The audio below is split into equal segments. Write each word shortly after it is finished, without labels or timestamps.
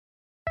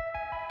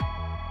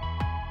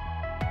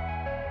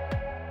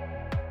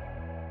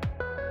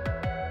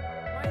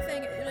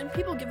and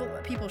people give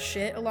people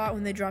shit a lot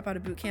when they drop out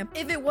of boot camp.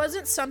 If it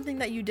wasn't something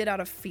that you did out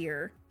of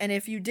fear, and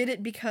if you did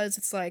it because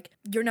it's like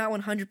you're not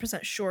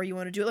 100% sure you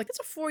want to do it, like it's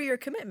a 4-year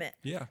commitment.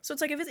 Yeah. So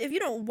it's like if you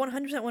don't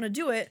 100% want to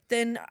do it,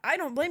 then I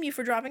don't blame you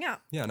for dropping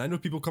out. Yeah, and I know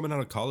people coming out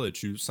of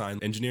college who sign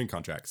engineering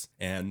contracts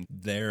and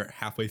they're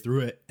halfway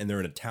through it and they're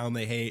in a town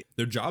they hate.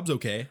 Their job's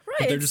okay,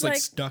 but they're just like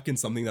stuck in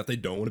something that they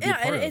don't want to be a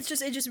part of.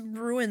 It just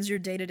ruins your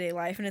day-to-day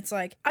life. And it's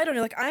like, I don't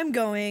know, like I'm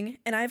going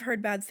and I've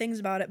heard bad things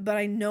about it, but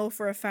I know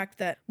for a fact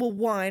that, well,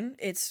 one,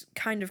 it's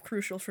kind of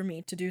crucial for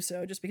me to do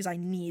so just because I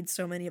need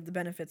so many of the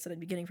benefits that I'd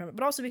be getting from it,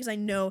 but also because I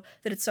know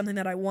that it's something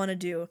that I want to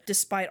do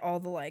despite all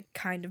the like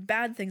kind of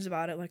bad things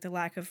about it, like the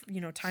lack of,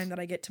 time that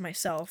I get to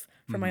myself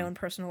for my own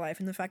personal life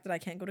and the fact that I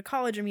can't go to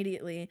college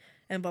immediately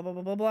and blah, blah,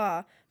 blah, blah,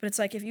 blah. But it's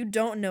like, if you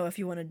don't know if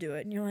you want to do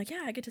it and you're like,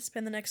 yeah, I get to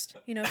spend the next,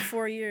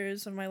 4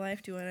 years of my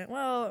life doing it.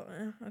 Well,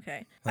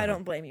 okay. I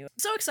don't blame you. I'm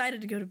so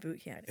excited to go to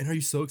boot camp. And are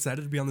you so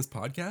excited to be on this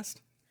podcast?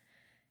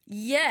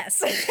 Yes.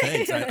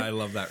 Thanks. I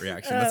love that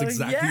reaction. That's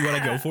exactly what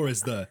I go for,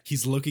 is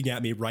he's looking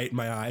at me right in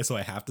my eye, so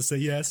I have to say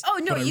yes. Oh,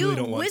 no, but I you, really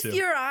don't want with to.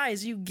 your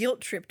eyes, you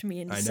guilt tripped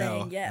me into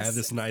saying yes. I have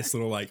this nice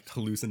little like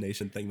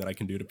hallucination thing that I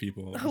can do to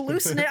people.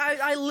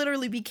 I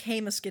literally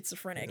became a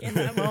schizophrenic in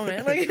that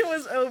moment. Like, it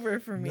was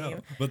over for me. No,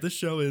 but this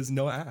show is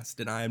Noah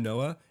Asked, and I am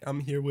Noah. I'm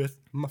here with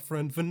my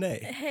friend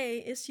Vinay. Hey,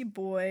 it's your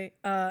boy.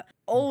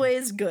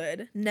 Always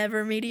good,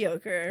 never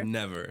mediocre.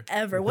 Never.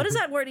 Ever. What does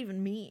that word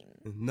even mean?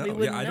 No,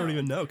 I don't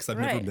even know because I've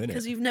never been it.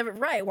 Because you've never,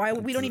 why?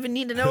 We don't even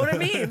need to know what it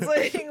means.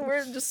 Like,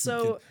 we're just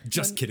so...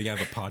 Just kidding, I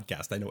have a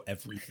podcast. I know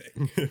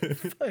everything.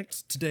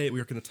 Today,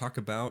 we are going to talk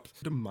about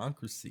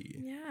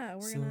democracy. Yeah,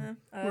 we're going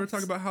to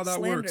talk about how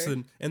that works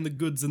and the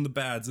goods and the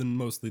bads and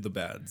mostly the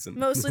bads.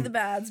 Mostly the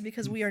bads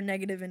because we are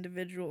negative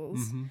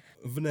individuals.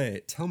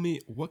 Vinay, tell me,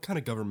 what kind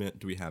of government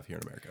do we have here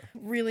in America?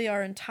 Really,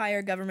 our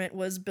entire government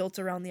was built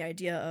around the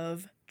idea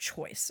of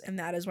choice, and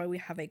that is why we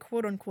have a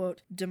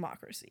quote-unquote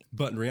democracy.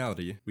 But in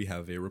reality, we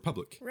have a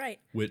republic. Right.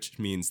 Which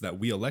means that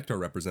we elect our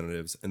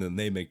representatives, and then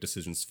they make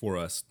decisions for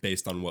us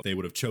based on what they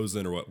would have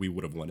chosen or what we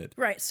would have wanted.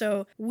 Right,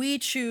 so we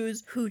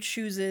choose who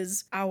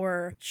chooses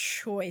our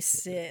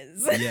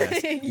choices.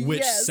 Yes,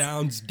 which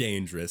sounds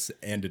dangerous,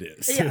 and it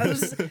is.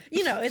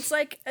 Yeah, it's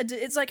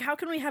like how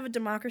can we have a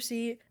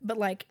democracy, but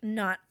like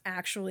not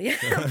actually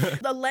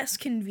a less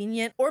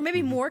convenient, or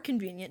maybe more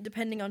convenient,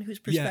 depending on whose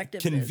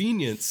perspective. Yeah,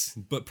 convenience,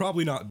 but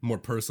probably not more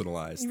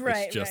personalized.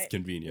 Right, it's just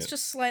convenient. It's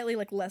just slightly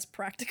like less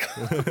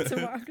practical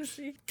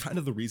democracy. Kind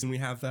of the reason we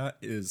have that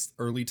is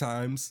early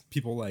times.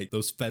 People like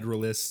those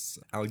Federalists,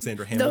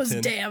 Alexander Hamilton.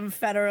 Those damn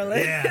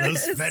Federalists. Yeah,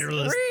 those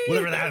Federalists.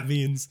 Whatever that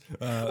means.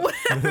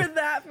 Whatever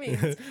that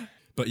means.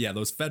 But yeah,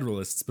 those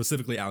Federalists,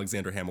 specifically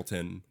Alexander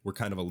Hamilton, were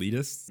kind of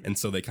elitists. And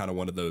so they kind of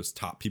wanted those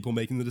top people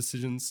making the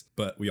decisions.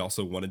 But we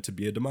also wanted to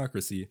be a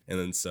democracy. And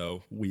then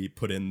so we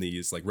put in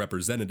these like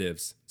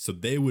representatives so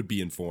they would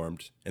be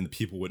informed and the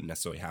people wouldn't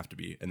necessarily have to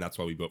be. And that's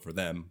why we vote for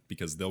them,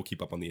 because they'll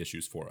keep up on the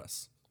issues for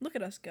us. Look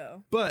at us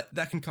go. But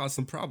that can cause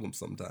some problems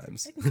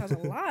sometimes. It can cause a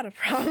lot of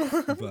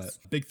problems. But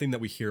a big thing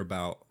that we hear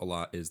about a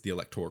lot is the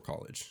Electoral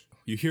College.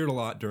 You hear it a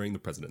lot during the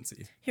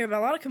presidency. Hear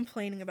about a lot of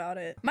complaining about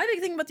it. My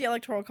big thing about the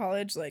Electoral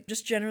College, like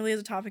just generally as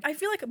a topic, I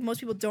feel like most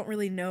people don't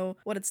really know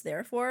what it's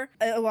there for.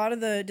 A lot of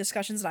the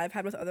discussions that I've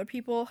had with other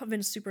people have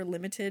been super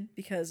limited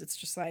because it's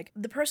just like,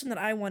 the person that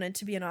I wanted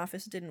to be in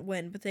office didn't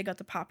win, but they got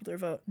the popular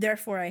vote.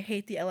 Therefore, I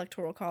hate the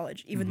Electoral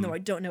College, even though I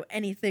don't know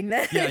anything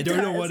that I don't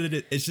know what it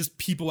is. It's just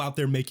people out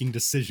there making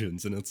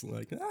decisions, and it's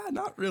like,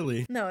 not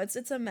really. No, it's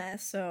a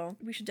mess, so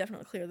we should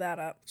definitely clear that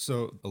up.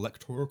 So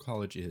Electoral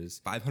College is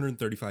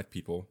 535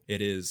 people.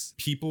 It is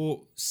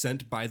people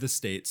sent by the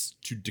states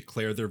to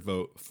declare their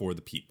vote for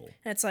the people.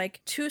 And it's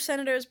like 2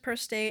 senators per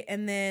state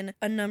and then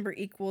a number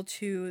equal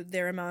to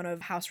their amount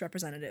of House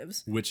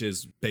representatives. Which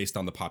is based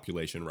on the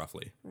population,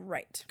 roughly.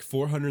 Right.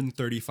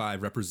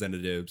 435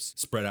 representatives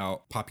spread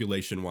out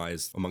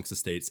population-wise amongst the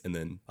states, and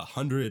then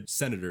 100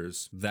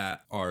 senators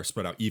that are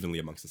spread out evenly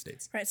amongst the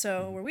states. Right,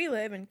 so where we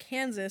live in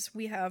Kansas,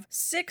 we have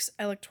 6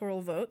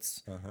 electoral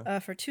votes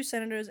for 2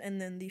 senators and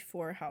then the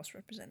 4 House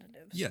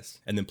representatives. Yes.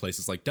 And then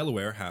places like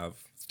Delaware have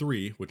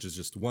 3, which is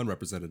just 1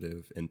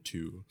 representative and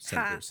 2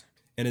 senators.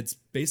 And it's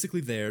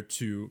basically there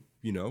to,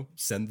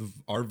 send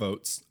our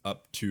votes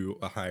up to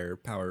a higher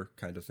power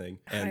kind of thing.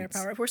 Higher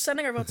power. We're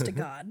sending our votes to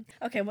God.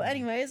 Okay, well,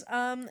 anyways,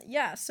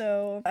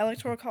 so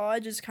Electoral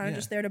College is kind of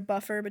just there to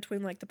buffer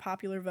between, like, the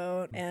popular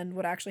vote and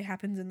what actually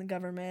happens in the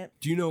government.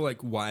 Do you know,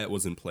 like, why it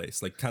was in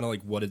place? Like, kind of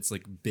like what its,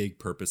 like, big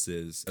purpose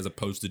is, as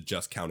opposed to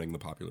just counting the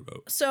popular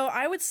vote? So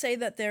I would say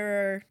that there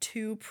are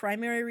 2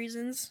 primary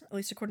reasons, at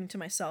least according to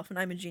myself, and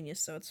I'm a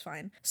genius, so it's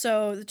fine.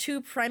 So the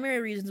 2 primary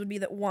reasons would be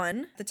that,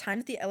 1, the time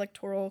that the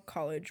Electoral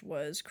College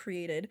was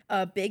created,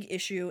 a big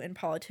issue in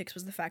politics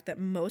was the fact that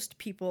most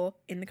people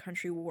in the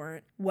country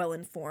weren't well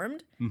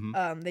informed.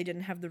 They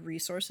didn't have the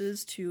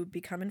resources to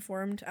become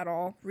informed at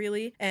all,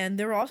 really. And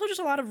there were also just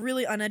a lot of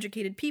really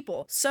uneducated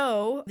people.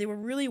 So they were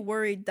really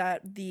worried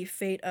that the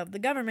fate of the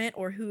government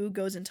or who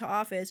goes into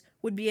office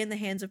would be in the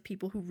hands of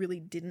people who really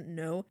didn't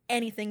know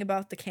anything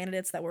about the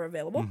candidates that were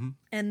available.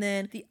 And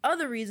then the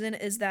other reason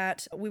is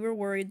that we were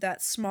worried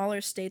that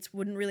smaller states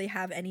wouldn't really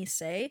have any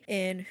say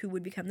in who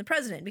would become the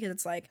president, because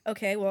it's like,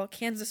 okay, well,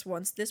 Kansas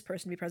wants this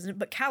person to be president,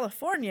 but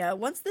California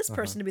wants this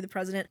person to be the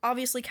president.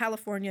 Obviously,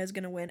 California is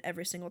going to win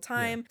every single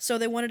time. So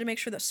they wanted to make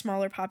sure that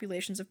smaller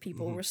populations of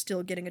people were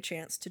still getting a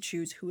chance to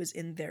choose who is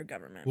in their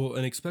government. Well,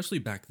 and especially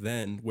back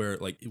then where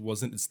like it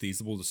wasn't as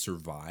feasible to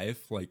survive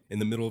like in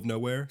the middle of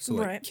nowhere. So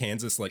like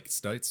Kansas like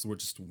states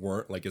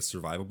weren't like as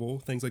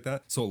survivable, things like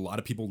that. So a lot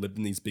of people lived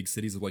in these big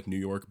cities of like New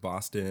York,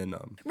 Boston.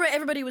 Right,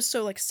 everybody was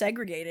so like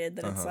segregated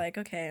that it's like,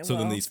 okay, so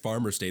then these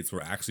farmer states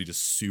were actually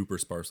just super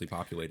sparsely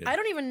populated. I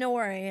don't even know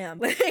where I am.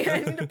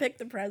 I need to pick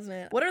the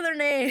president. What are their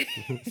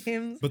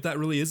names? But that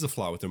really is a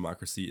flaw with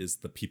democracy, is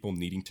the people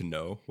needing to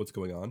know what's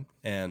going on.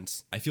 And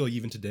I feel like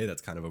even today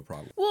that's kind of a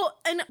problem. Well,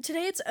 and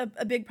today it's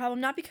a big problem,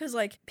 not because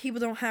like people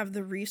don't have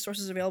the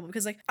resources available,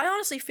 because like I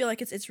honestly feel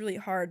like it's really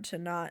hard to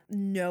not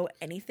know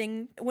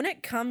anything. When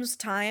it comes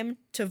time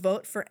to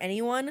vote for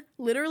anyone,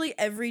 literally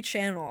every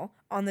channel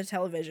on the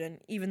television,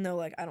 even though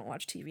like I don't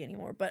watch TV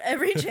anymore, but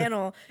every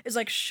channel is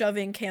like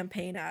shoving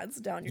campaign ads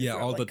down your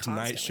throat. All the like,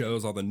 Tonight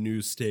shows, all the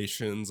news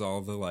stations,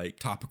 all the like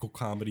topical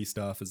comedy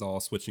stuff is all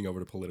switching over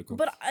to political.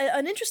 But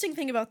an interesting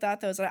thing about that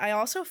though is that I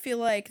also feel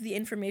like the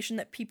information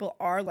that people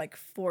are like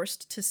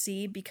forced to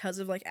see because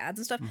of like ads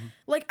and stuff,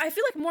 like I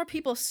feel like more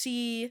people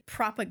see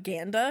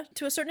propaganda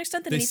to a certain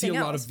extent than anything else. They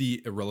see a lot of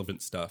the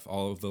irrelevant stuff,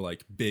 all of the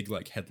like big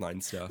like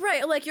headline stuff.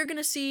 Right, like you're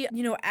gonna see,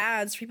 you know,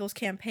 ads for people's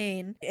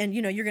campaign, and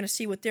you know you're gonna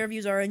see what their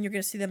views are, and you're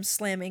gonna see them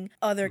slamming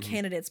other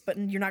candidates, but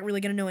you're not really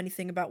gonna know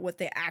anything about what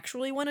they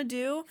actually want to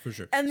do. For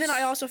sure. And then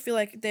I also feel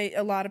like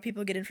a lot of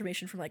people get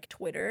information from like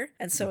Twitter,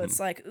 and so it's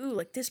like, ooh,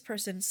 like this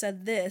person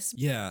said this.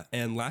 Yeah,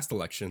 and last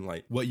election,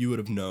 like what you would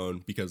have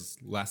known, because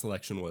last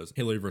election was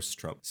Hillary versus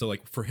Trump. So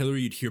like for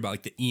Hillary, you'd hear about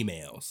like the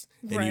emails,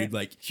 and you'd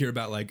like hear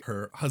about like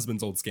her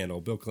husband's old scandal,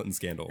 Bill Clinton's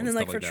scandal, and then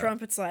like stuff for like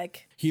Trump, it's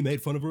like he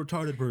made fun of a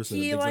retarded person.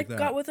 He and things like that.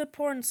 got with a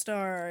porn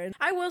star. And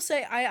I will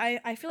say,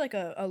 I feel like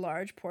a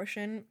large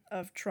portion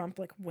of Trump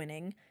like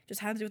winning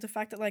just had to do with the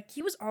fact that like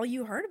he was all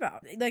you heard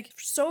about like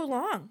for so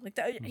long. Like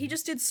that, he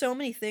just did so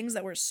many things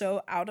that were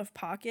so out of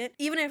pocket.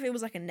 Even if it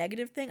was like a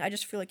negative thing, I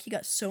just feel like he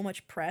got so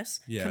much press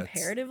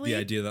comparatively. The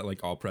idea that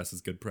like all press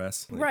is good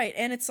press. Like, right,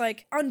 and it's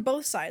like on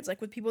both sides,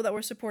 like with people that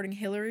were supporting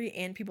Hillary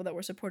and people that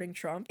were supporting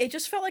Trump, it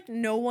just felt like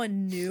no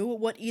one knew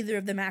what either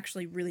of them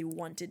actually really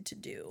wanted to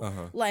do.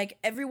 Like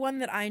everyone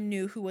that I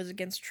knew who was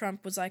against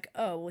Trump was like,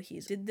 oh, well, he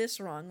did this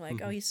wrong.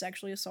 Like, oh, he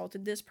sexually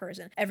assaulted this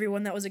person.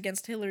 Everyone that was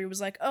against Hillary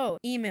was like, oh,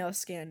 email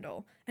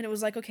scandal. And it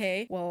was like,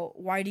 okay, well,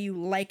 why do you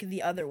like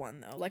the other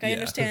one though? Like I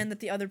understand that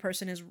the other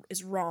person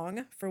is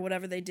wrong for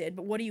whatever they did,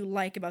 but what do you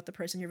like about the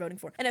person you're voting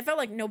for? And it felt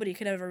like nobody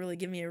could ever really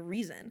give me a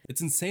reason.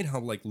 It's insane how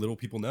like little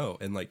people know,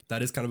 and like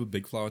that is kind of a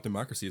big flaw with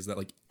democracy, is that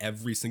like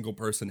every single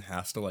person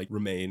has to like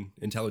remain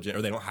intelligent,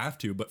 or they don't have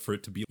to, but for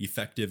it to be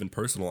effective and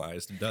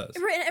personalized, it does.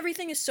 Right, and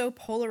everything is so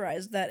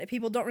polarized that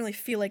people don't really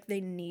feel like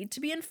they need to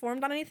be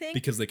informed on anything,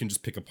 because they can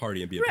just pick a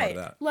party and be a part of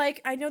that.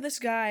 Like I know this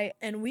guy,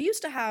 and we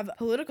used to have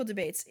political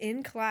debates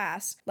in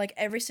class like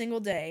every single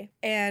day,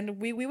 and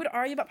we would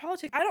argue about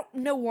politics. I don't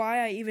know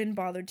why I even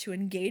bothered to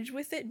engage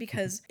with it,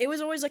 because it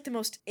was always like the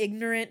most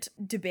ignorant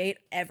debate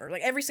ever,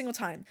 like every single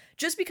time,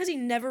 just because he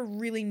never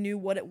really knew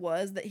what it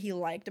was that he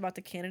liked about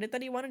the candidate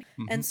that he wanted.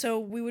 And so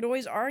we would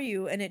always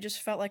argue, and it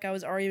just felt like I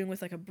was arguing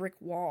with like a brick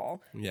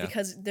wall,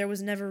 because there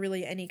was never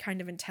really any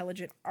kind of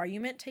intelligent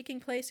argument taking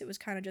place. It was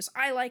kind of just,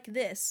 I like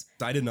this.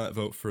 I did not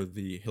vote for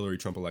the Hillary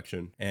Trump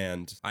election,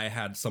 and I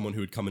had someone who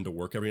would come into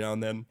work every now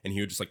and then, and he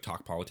would just like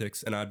talk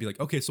politics, and I'd be like,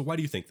 okay, so why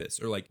do you think this?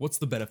 Or like, what's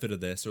the benefit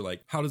of this? Or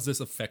like, how does this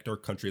affect our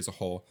country as a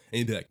whole? And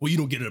he'd be like, well, you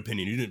don't get an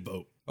opinion, you didn't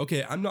vote.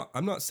 Okay, I'm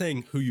not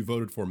saying who you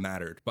voted for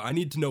mattered, but I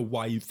need to know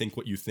why you think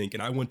what you think,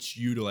 and I want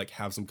you to like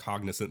have some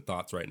cognizant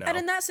thoughts right now. And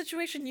in that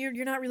situation,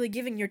 you're not really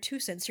giving your 2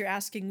 cents. You're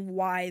asking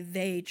why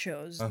they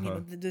chose you know,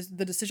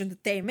 the decision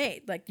that they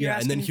made. Like you're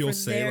asking, and then he'll for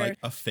say like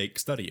a fake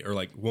study, or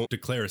like won't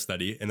declare a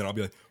study, and then I'll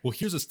be like, well,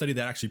 here's a study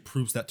that actually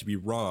proves that to be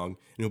wrong, and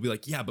he'll be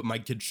like, yeah, but my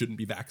kid shouldn't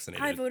be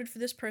vaccinated. I voted for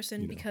this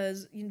person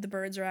because the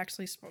birds are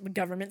actually the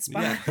government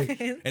spies.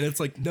 And it's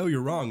like, no,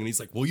 you're wrong, and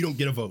he's like, well, you don't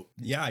get a vote.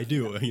 Yeah, I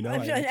do. You know,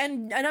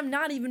 and I'm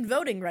not even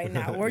voting right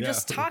now. We're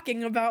just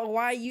talking about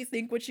why you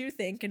think what you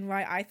think and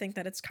why I think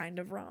that it's kind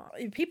of wrong.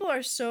 People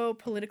are so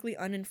politically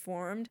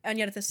uninformed, and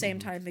yet at the same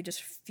time they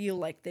just feel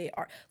like they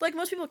are. Like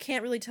most people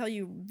can't really tell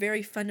you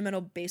very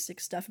fundamental basic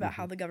stuff about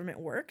how the government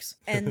works,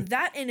 and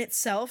that in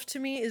itself to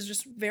me is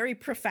just very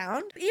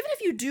profound. Even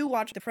if you do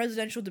watch the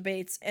presidential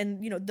debates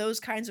and you know those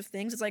kinds of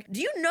things, it's like, do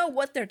you know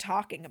what they're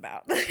talking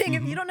about? Like,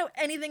 if you don't know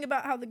anything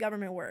about how the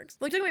government works,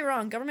 like, don't get me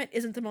wrong, government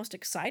isn't the most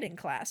exciting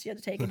class you had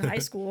to take in high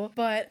school,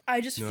 but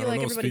I just feel like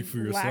like Girl, everybody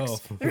speak for lacks.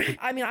 yourself.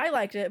 I mean, I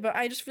liked it, but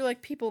I just feel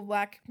like people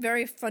lack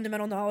very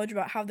fundamental knowledge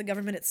about how the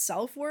government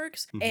itself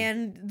works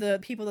and the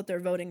people that they're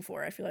voting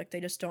for. I feel like they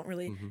just don't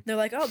really. They're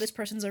like, oh, this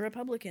person's a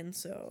Republican,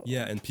 so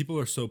Yeah, and people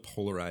are so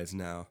polarized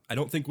now. I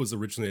don't think was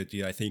originally the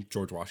idea. I think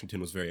George Washington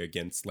was very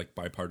against like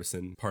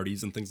bipartisan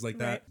parties and things like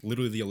that. Right.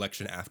 Literally, the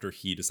election after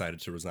he decided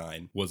to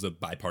resign was a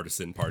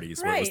bipartisan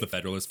parties where it was Right. the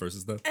Federalists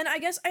versus the. And I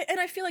guess,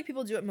 I feel like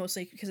people do it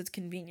mostly because it's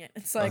convenient.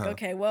 It's like,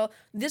 okay, well,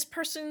 this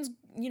person's,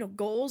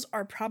 goals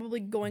are probably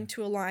going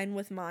to align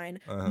with mine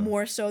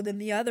more so than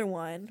the other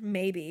one,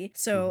 maybe.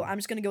 So I'm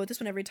just going to go with this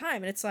one every time.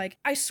 And it's like,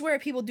 I swear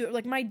people do it.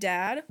 Like my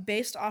dad,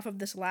 based off of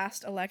this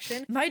last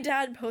election, my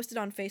dad posted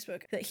on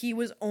Facebook that he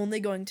was only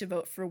going to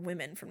vote for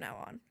women from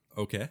now on.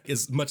 Okay,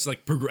 as much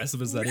like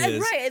progressive as that is,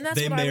 Right, and that's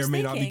they what may I was or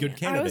may thinking. not be good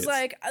candidates. I was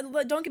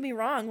like, don't get me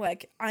wrong,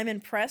 like I'm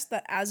impressed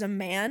that as a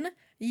man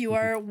you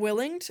are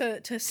willing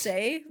to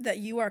say that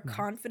you are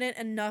confident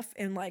enough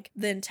in like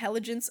the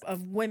intelligence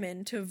of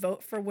women to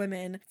vote for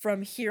women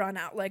from here on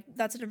out. Like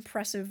that's an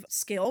impressive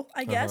skill,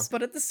 I guess.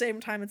 But at the same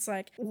time, it's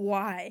like,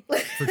 why?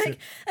 Sure.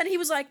 And he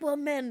was like, well,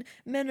 men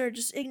are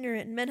just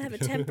ignorant and men have a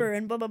temper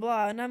and blah blah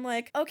blah. And I'm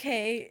like,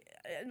 okay.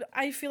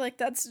 I feel like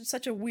that's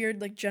such a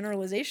weird like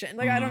generalization.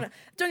 Like I don't know.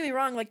 Don't get me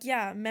wrong. Like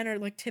yeah, men are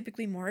like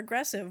typically more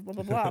aggressive, blah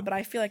blah blah. But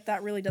I feel like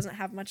that really doesn't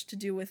have much to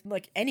do with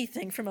like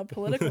anything from a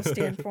political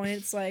standpoint.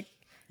 It's like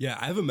Yeah,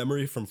 I have a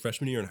memory from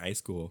freshman year in high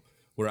school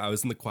where I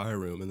was in the choir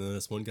room and then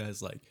this one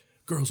guy's like,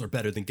 girls are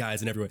better than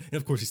guys and everyone. And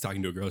of course he's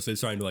talking to a girl, so he's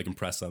trying to like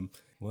impress them.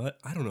 What?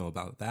 I don't know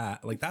about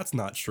that. Like, that's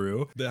not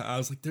true. I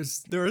was like,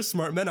 there are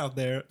smart men out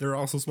there. There are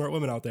also smart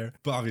women out there.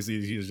 But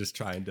obviously he was just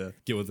trying to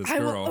get with this I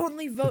girl. will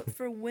only vote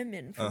for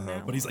women from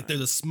now But he's like, on. they're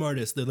the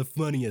smartest. They're the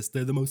funniest.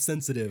 They're the most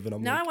sensitive. And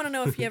I'm Now I like, want to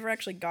know if he ever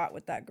actually got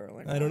with that girl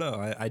or not. I don't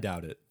know. I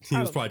doubt it. He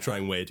was probably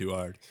trying way too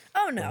hard.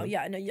 Oh no,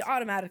 yeah, no, you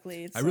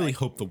automatically. It's I really like,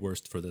 hope the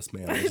worst for this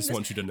man. I just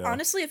want you to know.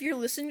 honestly, if you're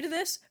listening to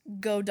this,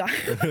 go die.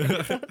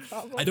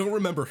 I don't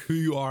remember who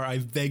you are. I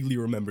vaguely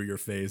remember your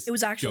face. It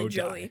was actually Go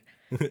die. Joey.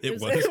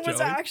 It was It was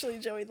Joey? actually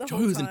Joey the Joey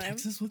whole was time. in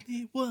Texas with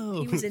me?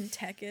 Whoa. He was in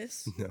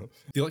Texas. No.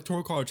 The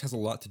Electoral College has a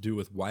lot to do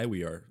with why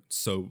we are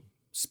so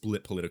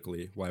split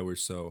politically, why we're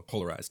so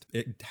polarized.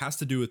 It has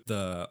to do with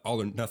the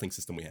all or nothing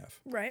system we have.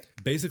 Right.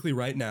 Basically,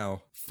 right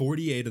now,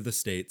 48 of the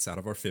states out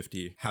of our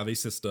 50 have a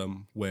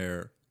system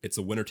where it's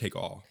a winner take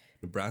all.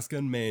 Nebraska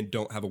and Maine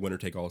don't have a winner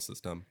take all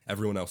system.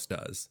 Everyone else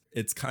does.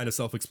 It's kind of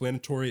self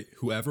explanatory.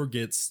 Whoever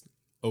gets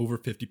over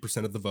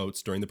 50% of the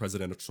votes during the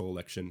presidential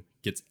election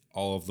gets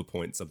all of the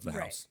points of the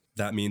Right. House.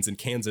 That means in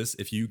Kansas,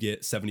 if you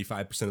get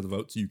 75% of the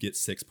votes, you get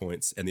 6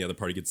 points and the other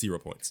party gets 0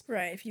 points.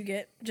 Right. If you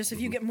get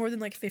more than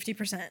like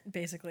 50%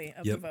 basically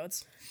of the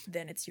votes,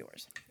 then it's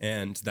yours.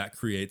 And that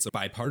creates a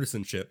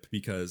bipartisanship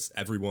because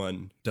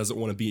everyone doesn't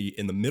want to be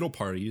in the middle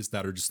parties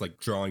that are just like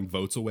drawing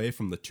votes away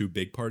from the two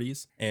big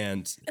parties.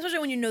 And Especially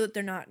when you know that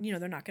they're not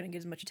going to get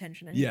as much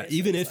attention. Anyway, yeah, so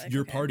even it's if like,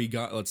 your okay. party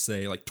got, let's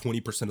say, like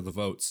 20% of the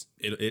votes,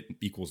 it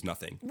equals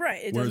nothing.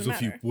 Right. It Whereas doesn't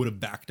if matter. you would have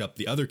backed up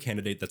the other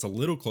candidate that's a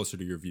little closer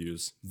to your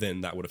views,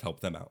 then that would have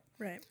helped them out.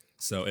 Right.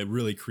 So it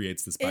really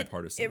creates this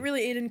bipartisan.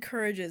 It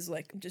encourages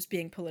like just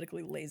being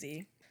politically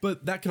lazy.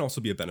 But that can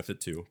also be a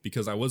benefit too,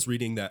 because I was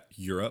reading that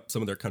Europe,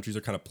 some of their countries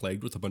are kind of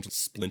plagued with a bunch of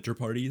splinter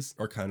parties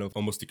or kind of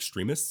almost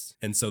extremists.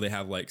 And so they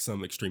have like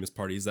some extremist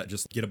parties that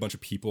just get a bunch of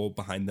people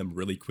behind them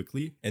really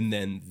quickly. And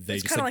then they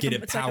It's just kinda like like get a-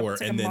 in it's like a- power.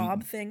 it's like and a then,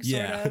 mob thing,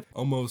 yeah, sort of.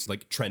 almost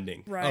like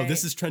trending. Oh, Right.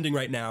 this is trending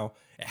right now.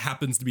 It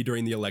happens to be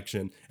during the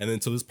election. And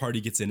then so this party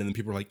gets in and then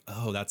people are like,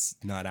 oh, that's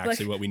not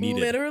actually what we needed.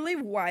 Literally,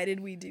 why did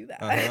we do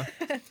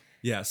that?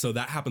 Yeah, so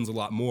that happens a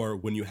lot more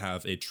when you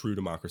have a true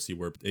democracy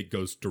where it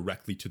goes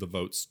directly to the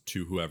votes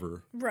to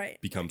whoever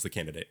Right. becomes the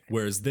candidate.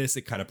 Whereas this,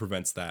 it kind of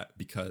prevents that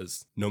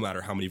because no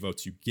matter how many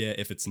votes you get,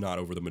 if it's not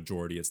over the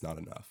majority, it's not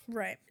enough.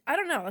 Right. I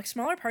don't know. Like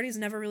smaller parties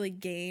never really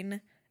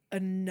gain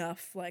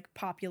enough like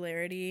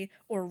popularity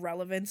or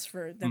relevance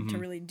for them to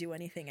really do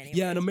anything anyway.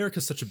 Yeah, and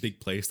America's such a big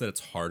place that it's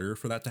harder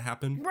for that to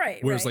happen.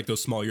 Right, Whereas right. like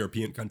those small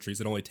European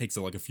countries, it only takes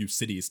like a few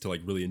cities to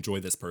like really enjoy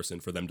this person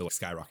for them to like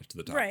skyrocket to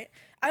the top. Right.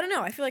 I don't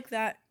know. I feel like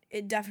that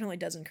it definitely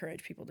does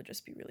encourage people to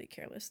just be really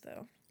careless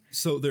though.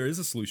 So there is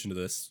a solution to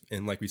this,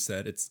 and like we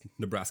said, it's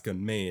Nebraska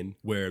and Maine,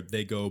 where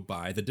they go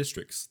by the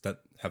districts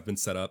that have been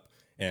set up,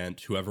 and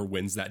whoever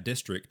wins that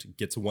district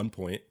gets 1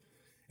 point,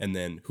 and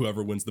then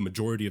whoever wins the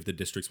majority of the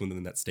districts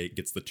within that state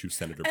gets the 2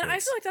 senator And I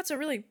points. feel like that's a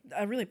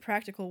really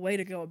practical way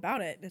to go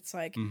about it. It's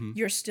like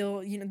you're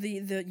still,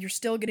 you're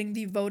still getting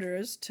the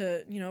voters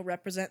to,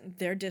 represent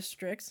their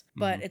districts,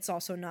 but it's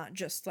also not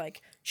just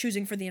like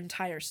choosing for the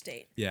entire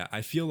state. Yeah,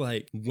 I feel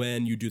like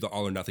when you do the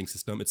all or nothing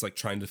system, it's like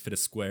trying to fit a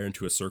square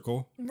into a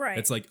circle. Right.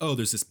 It's like, oh,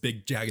 there's this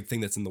big jagged thing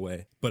that's in the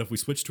way. But if we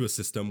switch to a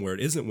system where it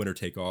isn't winner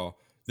take all,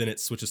 then it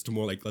switches to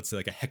more like, let's say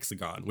like a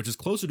hexagon, which is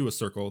closer to a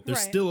circle. There's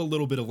Right. still a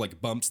little bit of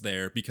like bumps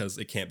there because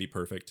it can't be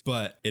perfect,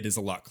 but it is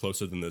a lot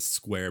closer than this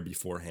square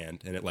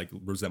beforehand, and it like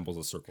resembles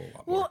a circle a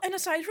lot more. Well, and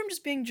aside from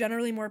just being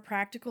generally more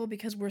practical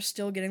because we're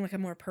still getting like a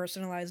more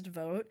personalized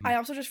vote, I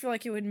also just feel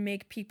like it would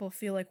make people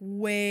feel like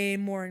way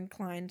more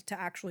inclined to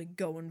actually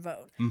go and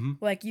vote.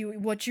 Like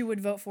what you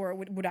would vote for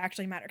would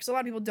actually matter. Because a lot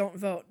of people don't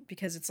vote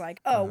because it's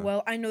like, oh,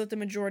 well, I know that the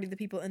majority of the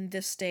people in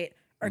this state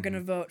are going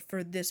to vote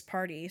for this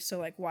party, so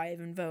like why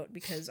even vote,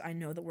 because I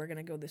know that we're going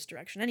to go this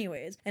direction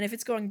anyways. And if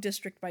it's going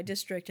district by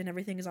district and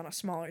everything is on a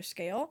smaller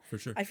scale, For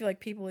sure. I feel like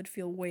people would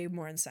feel way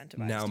more incentivized.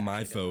 Now to my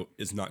actually go vote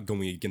is not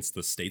going against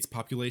the state's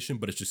population,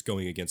 but it's just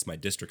going against my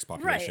district's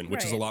population,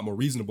 which is a right. lot more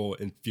reasonable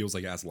and feels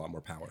like it has a lot more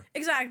power.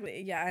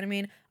 Exactly. Yeah. And I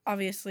mean,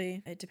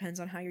 obviously, it depends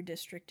on how your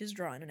district is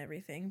drawn and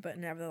everything, but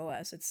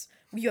nevertheless,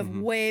 you have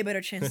way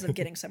better chances of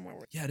getting somewhere.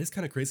 Yeah, it is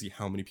kind of crazy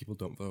how many people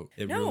don't vote.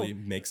 It No. really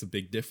makes a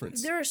big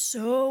difference. There are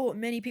so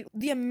many people.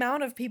 The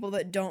amount of people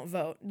that don't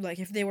vote, like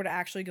if they were to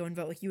actually go and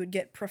vote, like you would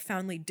get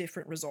profoundly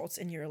different results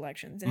in your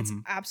elections, and it's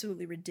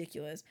absolutely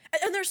ridiculous.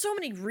 And there's so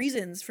many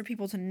reasons for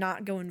people to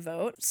not go and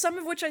vote. Some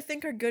of which I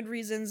think are good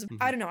reasons.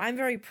 I don't know. I'm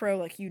very pro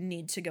like you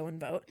need to go and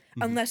vote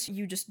unless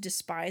you just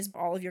despise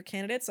all of your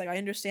candidates. Like I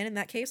understand in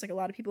that case, like a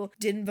lot of people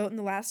didn't vote in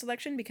the last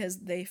election because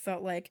they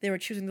felt like they were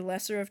choosing the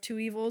lesser of two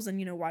evils,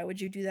 and why would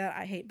you do that?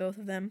 I hate both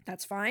of them.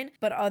 That's fine.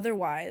 But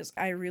otherwise,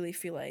 I really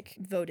feel like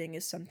voting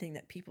is something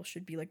that people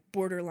should be like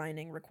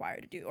borderlining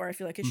required to do, or I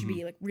feel like it should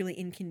be like really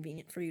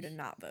inconvenient for you to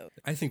not vote.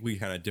 I think we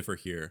kind of differ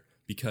here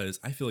because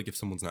I feel like if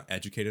someone's not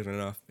educated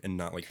enough and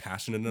not like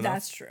passionate enough,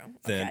 That's true.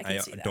 then I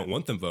can see that. don't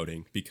want them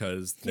voting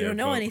because You don't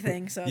know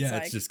anything, so it's yeah,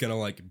 like- it's just gonna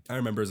like. I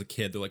remember as a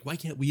kid, they're like, "Why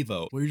can't we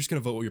vote?" Well, you're just gonna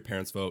vote what your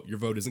parents vote. Your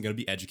vote isn't gonna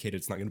be educated.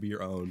 It's not gonna be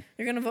your own.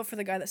 You're gonna vote for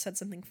the guy that said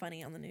something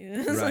funny on the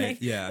news. Right, like,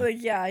 yeah. Like,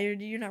 yeah,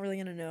 you're not really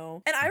gonna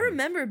know. And I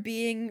remember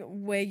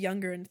being way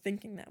younger and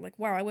thinking that, like,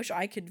 wow, I wish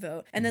I could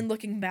vote. And then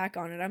looking back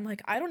on it, I'm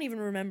like, I don't even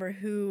remember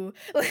who,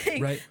 like,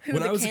 Right. who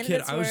When the I was a kid,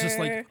 candidates I was just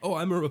were. like, "Oh,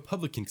 I'm a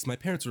Republican because my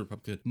parents are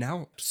Republican."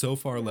 Now, so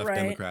far left Right.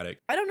 Democratic.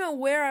 I don't know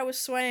where I was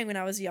swaying when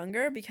I was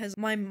younger because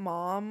my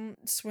mom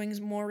swings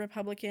more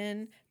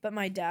Republican, but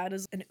my dad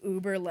is an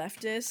uber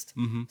leftist.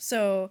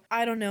 So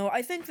I don't know.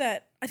 I think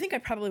I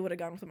probably would have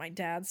gone with what my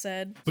dad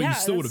said. But Yeah, you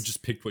still would have that's-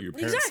 just picked what your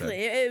parents Exactly.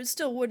 said. It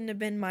still wouldn't have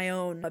been my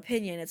own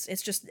opinion.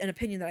 It's just an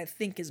opinion that I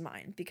think is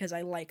mine because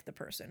I like the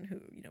person who,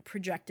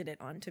 projected it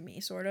onto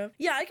me, sort of.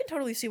 Yeah, I can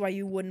totally see why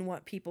you wouldn't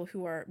want people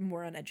who are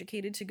more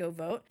uneducated to go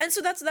vote. And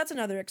so that's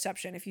another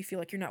exception if you feel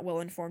like you're not well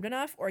informed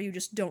enough or you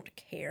just don't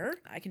care.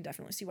 I can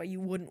definitely see why you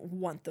wouldn't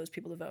want those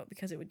people to vote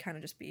because it would kind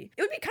of be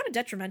kind of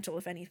detrimental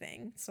if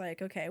anything. It's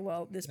like, okay,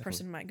 well, this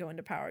person might go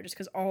into power just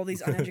because all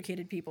these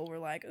uneducated people were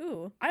like,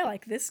 ooh, I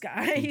like this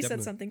guy. He said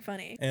Definitely. something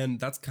funny. And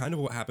that's kind of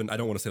what happened. I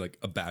don't want to say like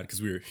a bad because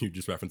you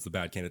just referenced the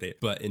bad candidate,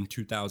 but in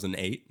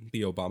 2008,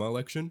 the Obama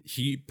election,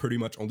 he pretty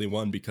much only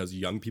won because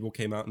young people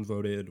came out and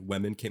voted,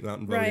 women came out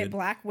and voted. Right,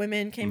 black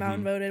women came out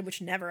and voted,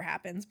 which never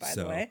happens, by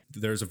the way.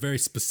 There's a very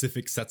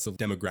specific sets of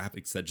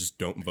demographics that just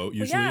don't vote But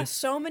usually. yeah,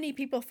 so many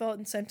people felt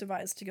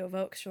incentivized to go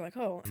vote because you're like,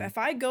 oh, if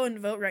I go and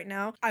vote right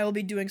now, I will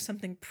be doing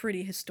something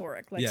pretty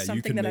historic, like Yeah, you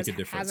something can that make a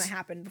difference. hasn't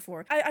happened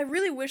before. I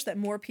really wish that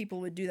more people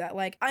would do that.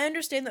 Like, I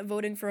understand that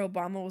voting for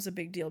Obama was a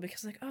big deal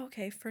because, like, oh,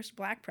 okay, first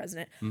black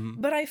president.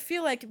 But I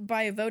feel like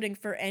by voting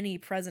for any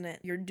president,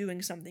 you're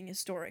doing something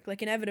historic.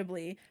 Like,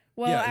 inevitably,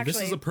 well, yeah, actually,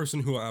 this is a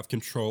person who will have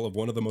control of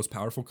one of the most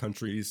powerful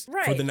countries for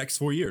Right. the next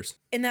 4 years.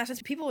 in that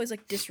sense, people always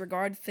like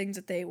disregard things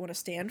that they want to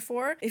stand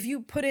for. If you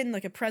put in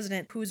like a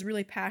president who's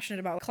really passionate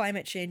about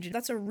climate change,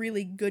 that's a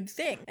really good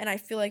thing. And I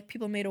feel like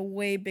people made a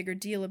way bigger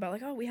deal about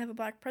like, oh, we have a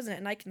black president,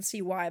 and I can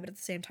see why. But at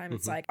the same time,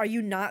 it's like, are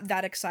you not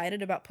that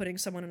excited about putting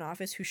someone in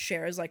office who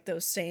shares like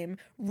those same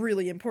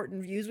really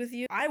important views with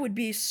you? I would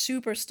be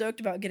super stoked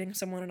about getting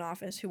someone in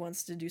office who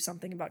wants to do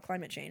something about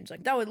climate change.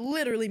 Like that would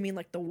literally mean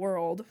like the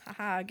world.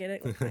 Haha, get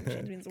it? Like, climate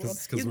change means the world.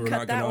 'Cause You can we're cut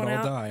not that gonna one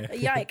all out. die.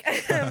 Yike.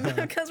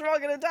 Because we're all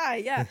gonna die.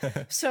 Yeah.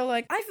 So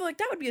like I feel like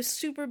that would be a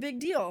super big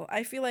deal.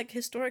 I feel like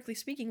historically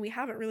speaking, we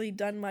haven't really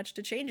done much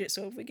to change it.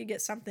 So if we could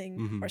get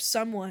something or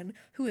someone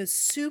who is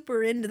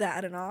super into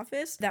that in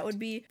office, that would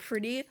be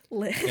pretty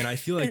lit. And I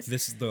feel like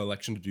this is the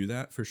election to do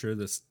that for sure.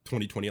 This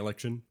 2020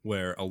 election,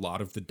 where a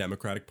lot of the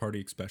Democratic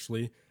Party,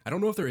 especially, I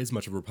don't know if there is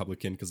much of a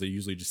Republican because they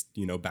usually just,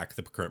 back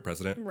the current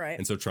president. Right.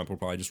 And so Trump will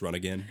probably just run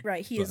again.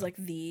 Right, he is like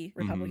the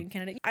Republican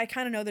candidate. I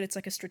kind of know that it's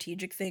like a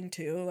strategic thing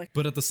too. Like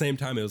But at the same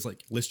time, it was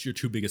like, list your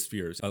two biggest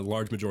fears. A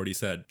large majority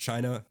said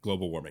China,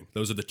 global warming.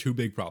 Those are the two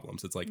big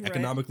problems. It's like Right.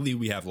 economically,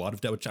 we have a lot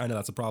of debt with China.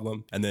 That's a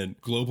problem. And then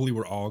globally,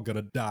 we're all going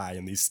to die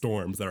in these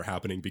storms that are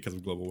happening because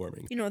of global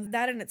warming.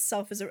 that in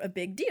itself is a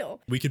big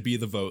deal. We could be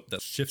the vote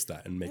that shifts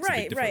that and makes a big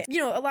Right, difference.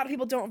 right. A lot of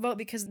people don't vote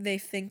because they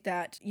think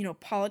that,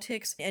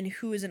 politics and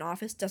who is in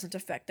office doesn't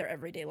affect their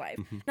everyday life.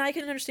 Now, I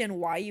can understand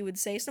why you would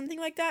say something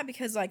like that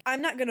because, like,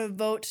 I'm not going to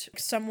vote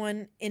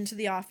someone into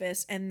the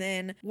office and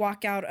then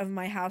walk out of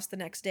my house the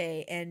next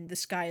day and the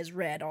sky is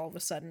red all of a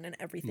sudden and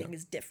everything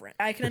is different.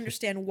 I can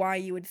understand why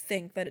you would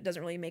think that it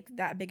doesn't really make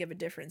that big of a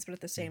difference, but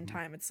at the same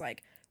time, it's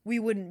like, we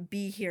wouldn't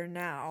be here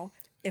now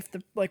if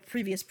the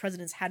previous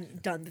presidents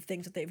hadn't done the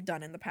things that they've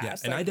done in the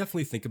past. And I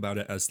definitely think about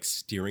it as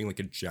steering like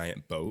a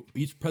giant boat.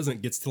 Each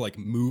president gets to like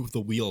move the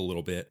wheel a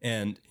little bit.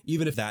 And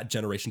even if that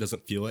generation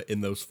doesn't feel it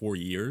in those 4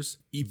 years,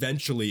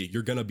 eventually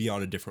you're going to be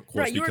on a different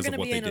course because of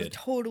what they did. You're going to be in a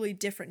totally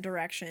different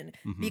direction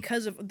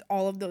because of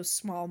all of those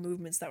small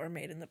movements that were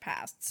made in the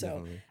past.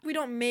 So we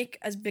don't make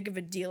as big of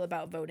a deal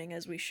about voting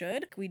as we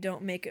should. We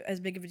don't make as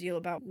big of a deal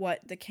about what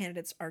the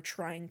candidates are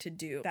trying to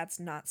do. That's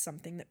not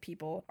something that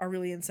people are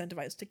really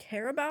incentivized to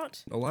care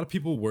about. A lot of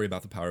people worry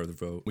about the power of the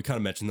vote. We kind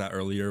of mentioned that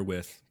earlier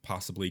with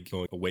possibly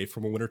going away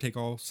from a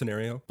winner-take-all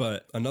scenario.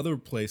 But another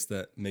place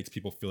that makes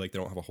people feel like they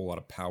don't have a whole lot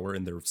of power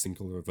in their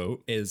singular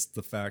vote is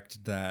the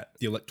fact that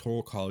the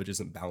Electoral College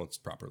isn't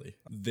balanced properly.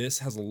 This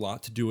has a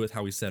lot to do with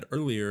how we said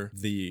earlier,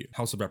 the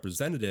House of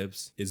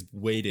Representatives is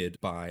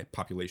weighted by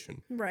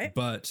population. Right.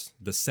 But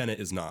the Senate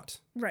is not.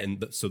 Right.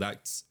 And so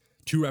that's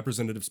 2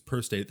 representatives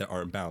per state that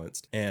aren't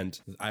balanced. And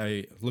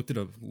I looked at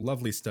a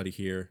lovely study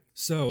here.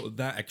 So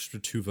that extra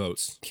 2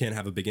 votes can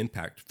have a big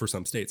impact for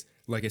some states.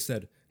 Like I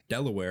said,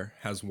 Delaware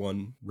has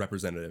 1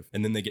 representative,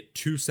 and then they get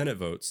 2 Senate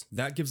votes.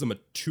 That gives them a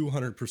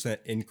 200%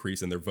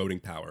 increase in their voting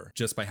power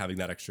just by having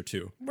that extra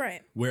 2.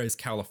 Right. Whereas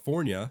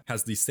California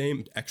has the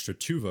same extra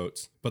 2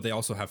 votes, but they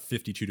also have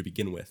 52 to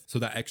begin with. So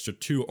that extra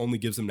 2 only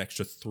gives them an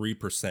extra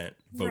 3%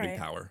 voting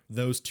power.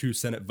 Those 2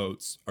 Senate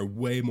votes are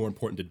way more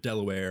important to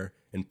Delaware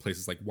and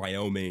places like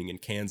Wyoming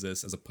and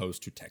Kansas as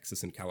opposed to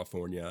Texas and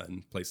California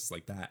and places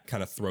like that.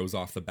 Kind of throws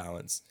off the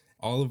balance.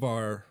 All of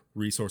our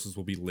resources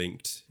will be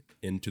linked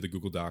into the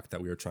Google Doc that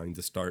we are trying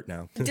to start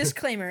now.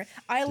 Disclaimer,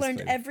 I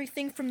learned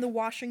everything from the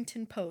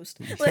Washington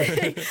Post.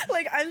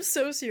 Like, I'm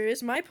so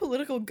serious. My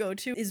political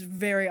go-to is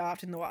very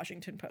often the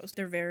Washington Post.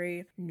 They're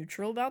very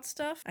neutral about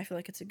stuff. I feel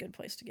like it's a good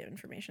place to get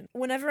information.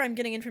 Whenever I'm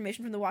getting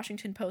information from the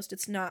Washington Post,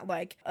 it's not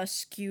like a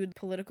skewed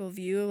political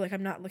view. Like,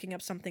 I'm not looking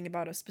up something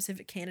about a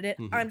specific candidate.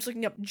 I'm just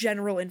looking up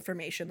general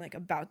information, like,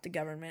 about the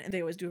government. And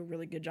they always do a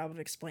really good job of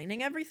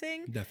explaining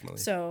everything. Definitely.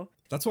 So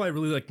that's why I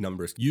really like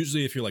numbers.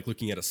 Usually if you're like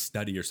looking at a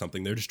study or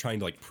something, they're just trying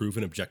to like prove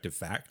an objective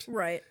fact.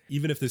 Right.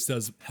 Even if this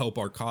does help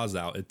our cause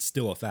out, it's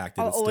still a fact.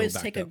 And I'll it's still always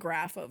backed take a up.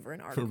 graph over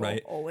an article.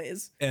 Right.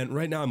 Always. And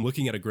right now I'm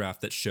looking at a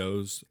graph that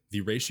shows the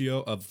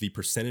ratio of the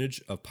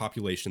percentage of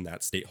population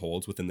that state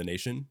holds within the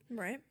nation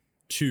Right.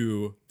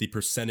 to the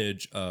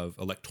percentage of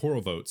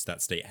electoral votes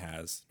that state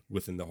has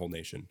within the whole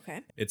nation.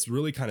 Okay. It's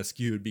really kind of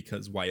skewed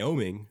because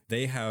Wyoming,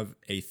 they have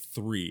a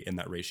 3 in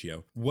that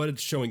ratio. What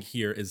it's showing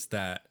here is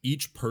that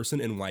each person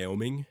in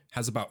Wyoming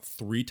has about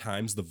 3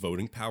 times the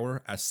voting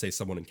power as, say,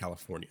 someone in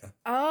California.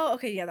 Oh,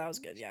 okay. Yeah, that was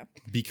good. Yeah.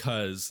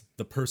 Because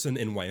the person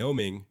in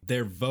Wyoming,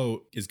 their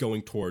vote is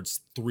going towards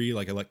 3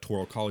 like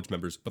electoral college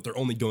members, but they're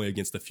only going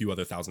against a few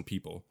other thousand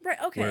people. Right.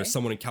 Okay. Whereas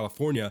someone in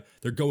California,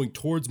 they're going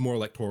towards more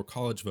electoral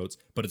college votes,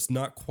 but it's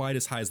not quite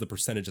as high as the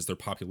percentage as their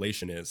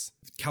population is.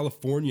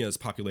 California's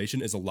population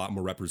is a lot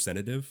more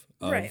representative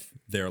of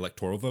their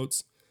electoral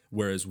votes,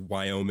 whereas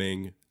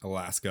Wyoming,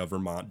 Alaska,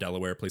 Vermont,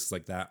 Delaware, places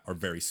like that are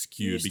very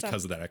skewed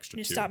because of that extra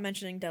 2. You stop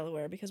mentioning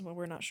Delaware because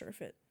we're not sure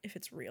if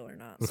it's real or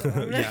not. So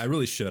Yeah, I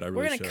really should.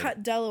 we're gonna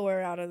cut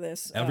Delaware out of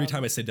this. Every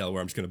time I say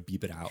Delaware, I'm just gonna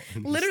beep it out.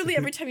 Literally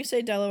every time you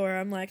say Delaware,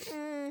 I'm like,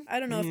 I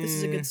don't know if this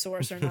is a good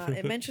source or not.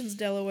 It mentions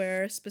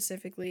Delaware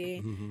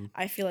specifically.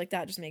 I feel like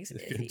that just makes it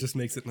iffy. It just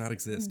makes it not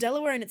exist.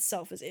 Delaware in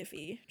itself is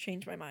iffy.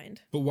 Changed my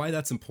mind. But why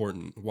that's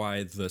important,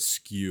 why the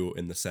skew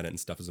in the Senate and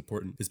stuff is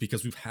important, is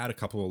because we've had a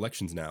couple of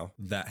elections now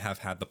that have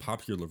had the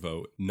popular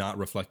vote not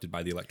reflected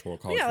by the Electoral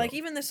College Yeah, vote. like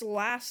even this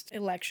last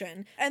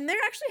election. And there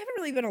actually haven't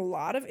really been a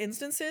lot of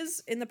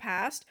instances in the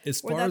past.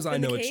 As far as I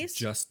know, it's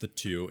just the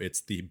 2.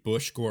 It's the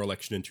Bush-Gore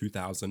election in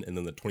 2000 and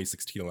then the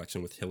 2016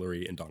 election with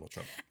Hillary and Donald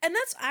Trump. And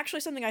that's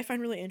actually something I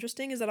find really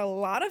interesting, is that a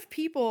lot of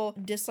people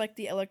dislike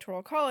the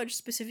Electoral College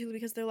specifically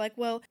because they're like,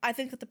 well, I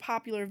think that the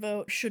popular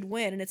vote should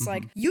win. And it's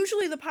like,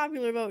 usually the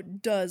popular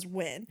vote does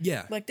win.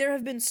 Yeah. Like there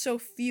have been so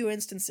few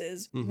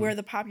instances where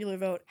the popular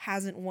vote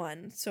hasn't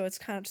won. So it's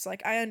kind of just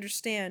like, I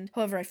understand.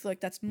 However, I feel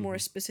like that's more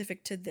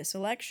specific to this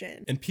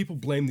election. And people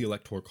blame the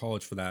Electoral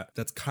College for that.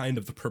 That's kind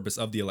of the purpose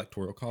of the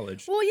Electoral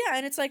College. Well, yeah,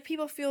 and it's like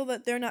people feel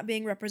that they're not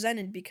being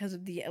represented because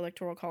of the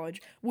Electoral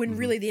College, when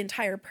really the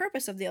entire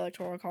purpose of the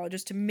Electoral College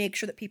is to make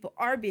sure that people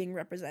are being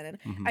represented.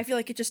 I feel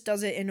like it just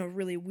does it in a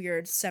really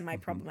weird,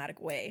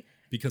 semi-problematic way.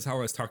 Because how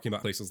I was talking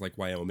about places like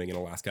Wyoming and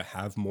Alaska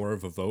have more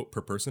of a vote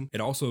per person,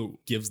 it also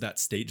gives that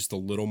state just a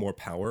little more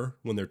power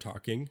when they're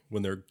talking,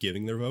 when they're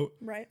giving their vote,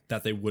 Right.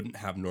 that they wouldn't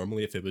have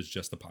normally if it was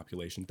just a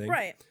population thing.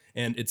 Right.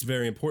 And it's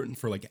very important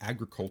for like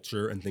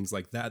agriculture and things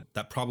like that.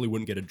 That probably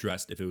wouldn't get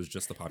addressed if it was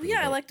just the popular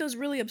vote. Yeah, like those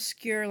really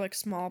obscure, like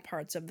small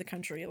parts of the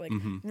country, like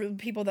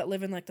people that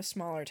live in like the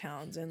smaller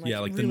towns and like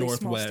like really the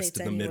small Northwest states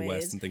and the anyways.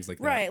 Midwest and things like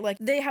that. Right, like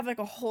they have like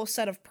a whole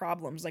set of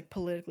problems, like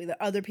politically, that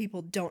other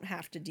people don't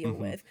have to deal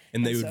with.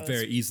 And they so would very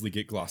very easily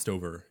get glossed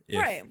over if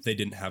Right. they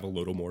didn't have a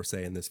little more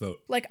say in this vote.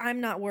 Like,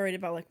 I'm not worried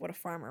about like what a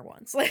farmer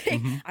wants. Like,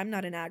 Mm-hmm. I'm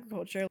not in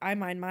agriculture. I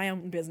mind my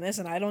own business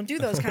and I don't do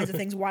those kinds of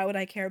things. Why would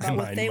I care about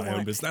what mind they my own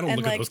want? business. I don't And,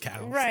 look at like, those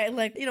cows. Right.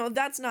 Like,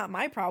 that's not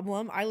my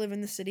problem. I live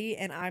in the city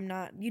and I'm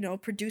not,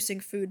 producing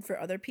food for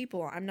other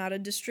people. I'm not a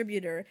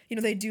distributor.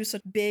 They do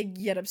such big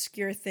yet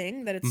obscure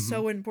thing that it's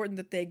so important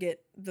that they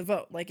get the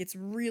vote. Like, it's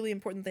really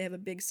important that they have a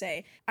big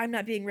say. I'm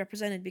not being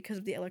represented because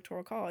of the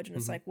Electoral College. And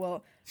it's like,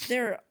 well,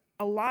 there are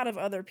a lot of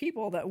other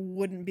people that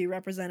wouldn't be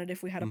represented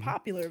if we had a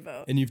popular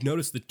vote. And you've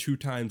noticed the 2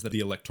 times that the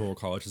Electoral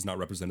College has not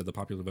represented the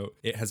popular vote,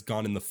 it has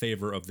gone in the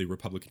favor of the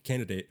Republican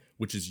candidate,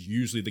 which is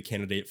usually the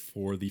candidate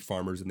for the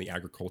farmers and the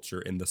agriculture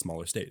in the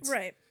smaller states.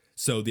 Right.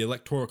 So the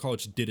Electoral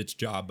College did its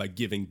job by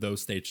giving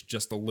those states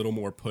just a little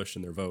more push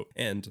in their vote.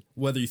 And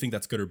whether you think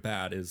that's good or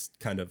bad is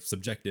kind of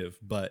subjective,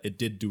 but it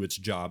did do its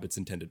job, its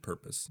intended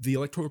purpose. The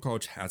Electoral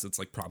College has its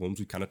problems.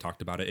 We kind of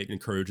talked about it. It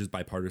encourages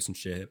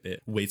bipartisanship.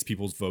 It weights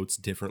people's votes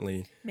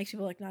differently. Makes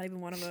people not even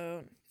want to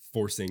vote.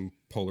 Forcing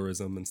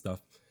polarism and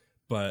stuff.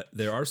 But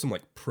there are some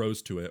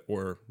pros to it,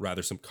 or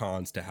rather some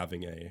cons to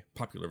having a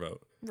popular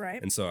vote.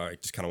 Right. And so I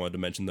just kind of wanted to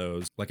mention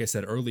those. Like I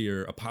said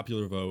earlier, a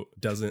popular vote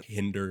doesn't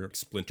hinder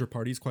splinter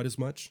parties quite as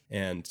much,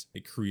 and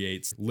it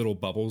creates little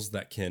bubbles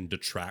that can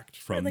detract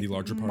from the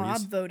larger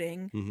parties. Mob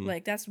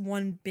voting, that's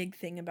one big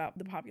thing about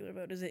the popular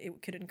vote is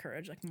it could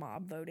encourage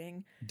mob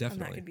voting.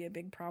 Definitely. And that could be a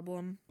big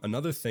problem.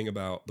 Another thing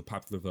about the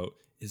popular vote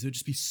is it would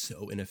just be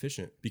so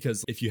inefficient,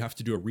 because if you have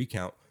to do a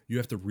recount, you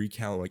have to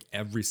recount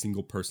every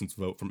single person's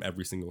vote from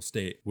every single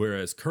state.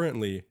 Whereas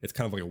currently it's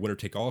kind of like a winner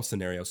take all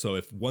scenario. So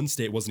if one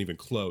state wasn't even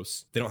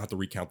close, they don't have to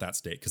recount that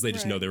state because they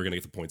just know they were going to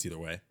get the points either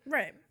way.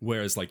 Right.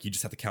 Whereas you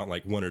just have to count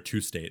 1 or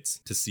 2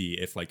 states to see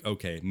if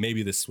okay,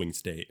 maybe this swing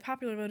state.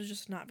 Popular vote is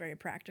just not very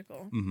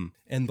practical.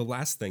 And the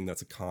last thing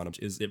that's a con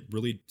is it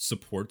really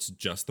supports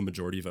just the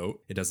majority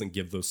vote. It doesn't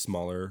give those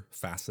smaller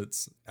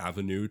facets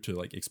avenue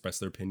to express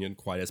their opinion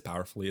quite as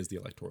powerfully as the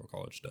Electoral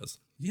College does.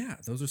 Yeah,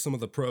 those are some of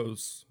the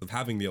pros of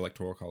having the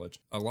Electoral College.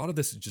 A lot of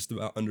this is just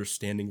about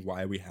understanding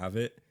why we have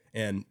it.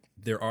 And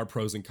there are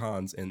pros and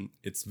cons, and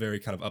it's very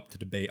kind of up to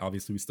debate.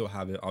 Obviously, we still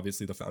have it.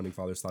 Obviously, the founding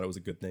fathers thought it was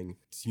a good thing.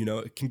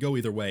 It can go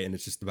either way, and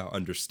it's just about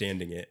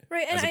understanding it,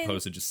 right, as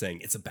opposed to just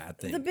saying it's a bad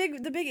thing. The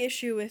big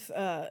issue with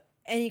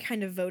any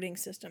kind of voting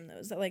system, though,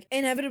 is that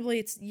inevitably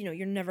it's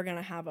you're never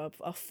gonna have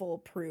a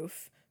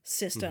foolproof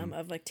system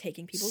of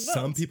taking people's votes.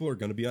 Some people are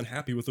going to be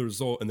unhappy with the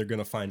result, and they're going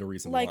to find a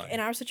reason why.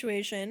 In our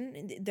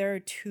situation, there are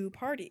 2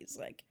 parties.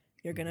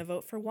 You're going to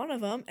vote for one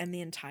of them and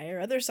the entire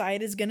other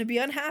side is going to be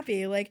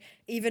unhappy.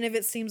 Even if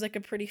it seems like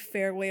a pretty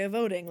fair way of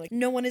voting,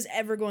 no one is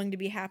ever going to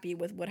be happy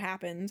with what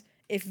happened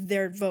if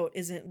their vote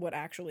isn't what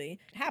actually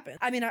happened.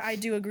 I mean, I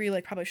do agree,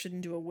 probably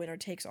shouldn't do a winner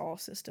takes all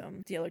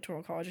system. The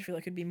Electoral College, I feel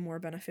it'd be more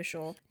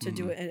beneficial to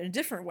do it in a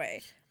different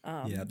way.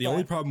 The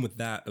only problem with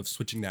that, of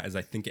switching that, is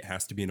I think it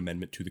has to be an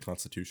amendment to the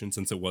Constitution,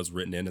 since it was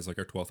written in as our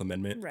 12th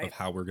Amendment of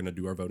how we're going to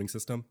do our voting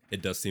system.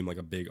 It does seem like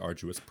a big,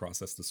 arduous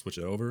process to switch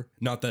it over.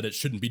 Not that it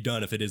shouldn't be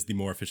done if it is the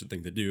more efficient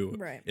thing to do.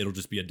 Right. It'll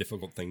just be a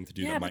difficult thing to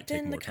do that might take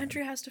more time. Yeah, but then the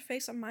country has to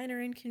face a minor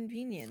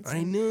inconvenience.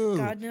 I know.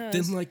 God knows.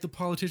 Then, the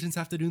politicians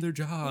have to do their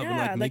job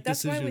and, make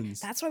decisions.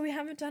 That's why we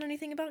haven't done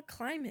anything about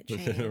climate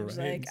change.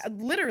 Right.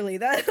 Literally,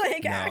 that,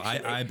 No,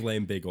 actually. I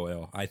blame big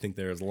oil. I think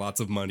there's lots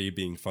of money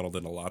being funneled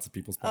into lots of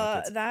people's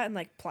pockets. That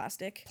and,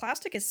 plastic.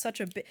 Plastic is such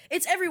a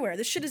it's everywhere.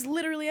 This shit is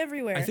literally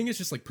everywhere. I think it's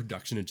just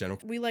production in general.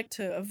 We like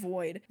to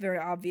avoid very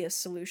obvious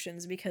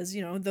solutions because,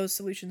 those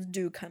solutions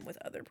do come with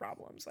other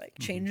problems, like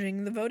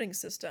changing the voting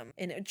system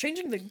and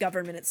changing the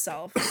government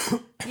itself.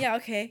 Yeah,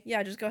 okay.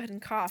 Yeah, just go ahead and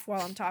cough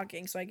while I'm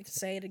talking so I get to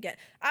say it again.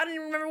 I don't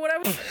even remember what I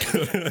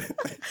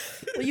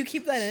was... Will you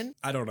keep that in?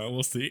 I don't know.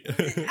 We'll see.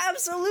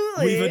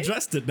 Absolutely. We've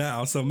addressed it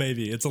now, so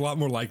maybe. It's a lot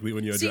more likely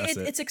when you address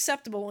it. It's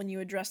acceptable when you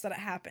address that it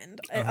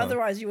happened.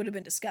 Otherwise, you would have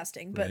been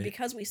disgusting. But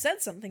because we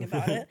said something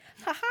about it,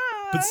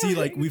 haha. But see,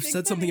 we've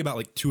said something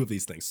about 2 of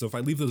these things. So if I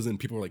leave those in,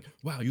 people are like,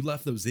 wow, you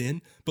left those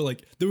in?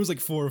 But there was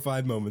 4 or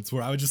 5 moments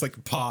where I would just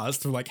pause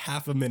for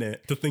half a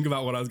minute to think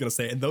about what I was going to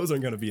say. And those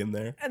aren't going to be in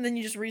there. And then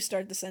you just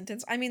restart the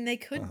sentence. I mean, they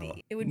could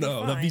be. It would be No,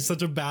 fine. that'd be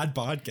such a bad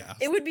podcast.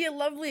 It would be a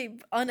lovely,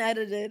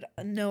 unedited,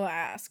 Noah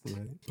asked.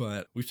 Right.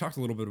 But we've talked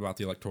a little bit about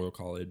the Electoral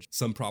College,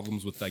 some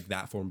problems with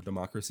that form of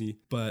democracy.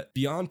 But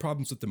beyond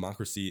problems with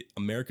democracy,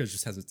 America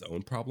just has its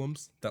own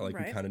problems that we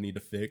kind of need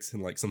to fix,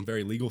 and some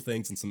very legal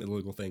things and some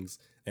illegal things.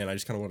 And I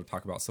just kind of want to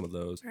talk about some of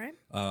those. Right.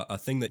 A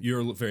thing that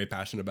you're very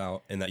passionate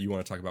about and that you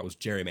want to talk about was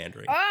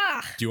gerrymandering.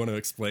 Ah! Do you want to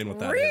explain what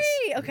that is?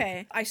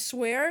 Okay. I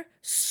swear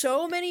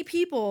so many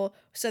people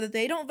said that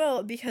they don't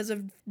vote because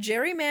of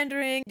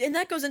gerrymandering. And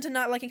that goes into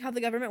not liking how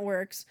the government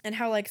works and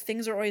how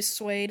things are always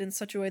swayed in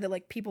such a way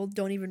that people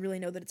don't even really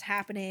know that it's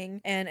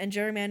happening. And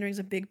gerrymandering is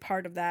a big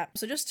part of that.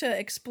 So just to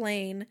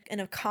explain in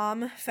a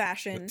calm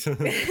fashion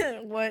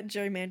what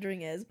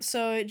gerrymandering is.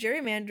 So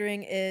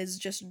gerrymandering is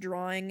just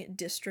drawing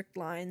district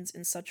lines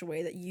in such a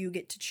way that you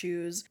get to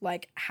choose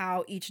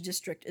how each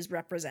district is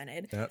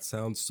represented. That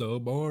sounds so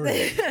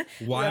boring.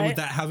 Why would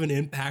that have an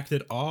impact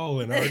at all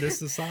in our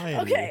society?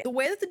 Okay, the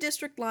way that the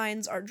district lines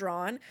lines are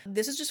drawn,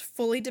 this is just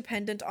fully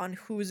dependent on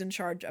who's in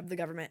charge of the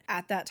government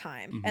at that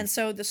time. And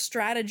so the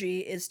strategy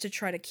is to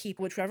try to keep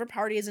whichever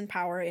party is in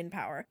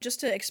power. Just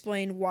to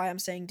explain why I'm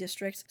saying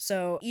districts.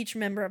 So each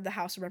member of the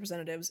House of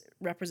Representatives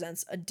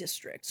represents a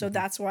district. So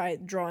that's why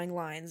drawing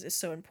lines is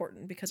so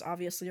important, because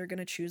obviously you're going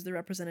to choose the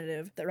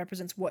representative that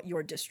represents what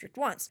your district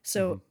wants.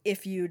 So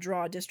if you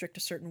draw a district a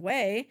certain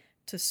way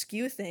to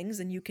skew things,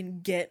 and you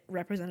can get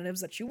representatives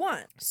that you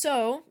want.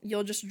 So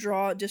you'll just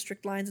draw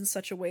district lines in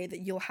such a way that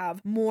you'll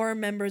have more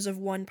members of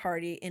one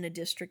party in a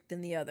district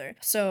than the other.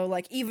 So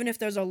like, even if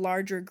there's a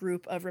larger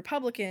group of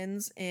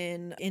Republicans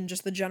in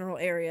just the general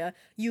area,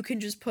 you can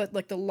just put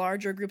like the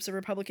larger groups of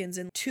Republicans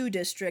in 2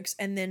 districts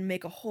and then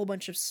make a whole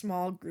bunch of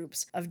small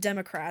groups of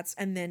Democrats,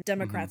 and then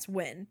Democrats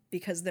win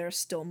because there are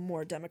still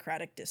more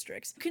Democratic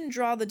districts. You can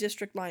draw the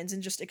district lines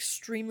in just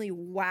extremely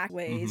whack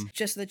ways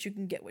just so that you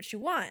can get what you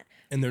want.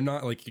 And they're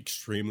not like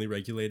extremely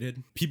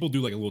regulated. People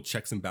do like a little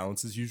checks and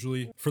balances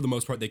usually. For the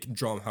most part, they can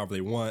draw them however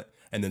they want,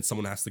 and then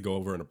someone has to go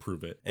over and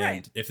approve it.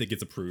 And if it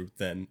gets approved,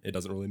 then it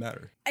doesn't really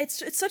matter.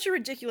 It's such a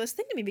ridiculous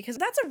thing to me, because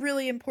that's a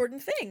really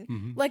important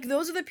thing. Like,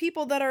 those are the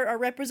people that are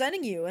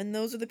representing you, and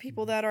those are the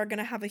people that are going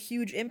to have a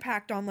huge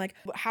impact on like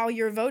how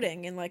you're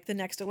voting in like the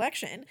next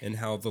election. And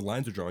how the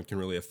lines are drawn can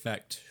really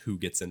affect who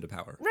gets into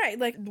power. Right.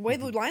 Like, the way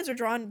the lines are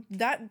drawn,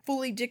 that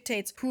fully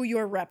dictates who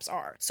your reps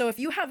are. So if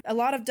you have a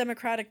lot of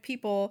Democratic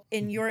people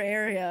in your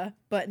area,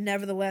 but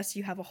nevertheless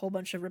you have a whole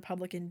bunch of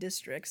Republican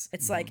districts,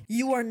 it's like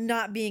you are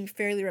not being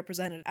fairly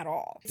represented at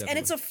all. Definitely. And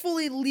it's a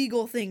fully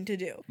legal thing to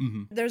do.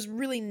 There's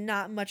really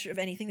not much of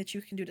anything that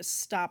you can do to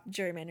stop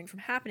gerrymandering from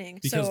happening.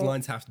 Because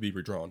lines have to be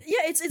redrawn.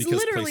 Yeah, it's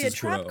literally a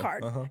trap grow.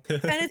 card.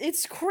 And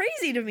it's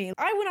crazy to me.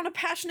 I went on a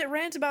passionate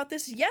rant about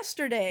this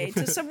yesterday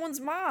to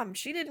someone's mom.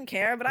 She didn't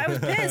care, but I was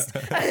pissed.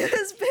 I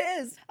was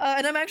pissed.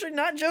 And I'm actually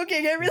not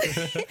joking. I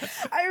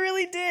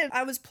really did.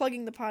 I was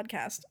plugging the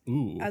podcast,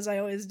 as I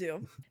always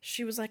do.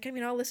 She was like, I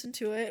mean, I'll listen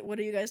to it. What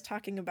are you guys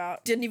talking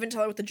about? Didn't even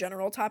tell her what the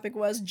general topic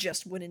was,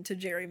 just went into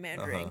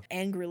gerrymandering.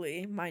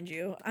 Angrily, mind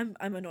you. I'm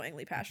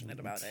annoyingly passionate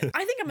about it.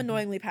 I think I'm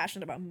annoyingly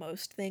passionate about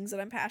most things that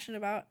I'm passionate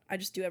about. I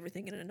just do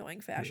everything in an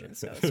annoying fashion,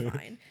 so it's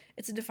fine.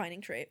 It's a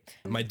defining trait.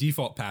 My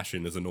default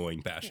passion is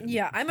annoying passion.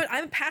 Yeah,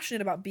 I'm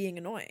passionate about being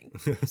annoying.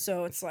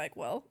 So it's like,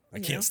 well, I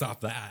can't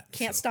stop that.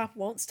 Can't stop,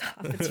 won't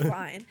stop. It's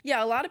fine.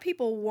 Yeah, a lot of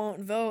people won't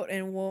vote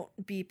and won't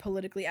be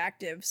politically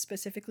active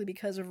specifically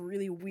because of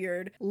really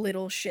weird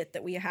little shit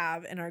that we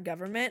have in our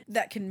government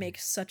that can make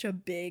such a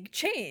big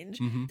change.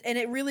 And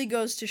it really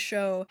goes to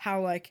show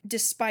how, like,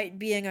 despite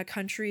being a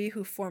country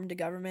who formed a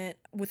government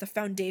with a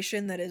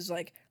foundation that is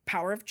like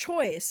power of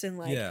choice and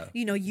like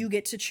you know, you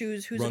get to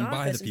choose who's in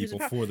office and who's in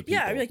power. For the people.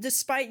 Yeah, like,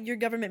 despite your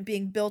government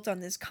being built on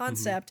this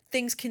concept,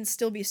 things can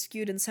still be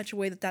skewed in such a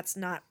way that that's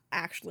not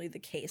actually the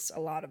case a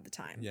lot of the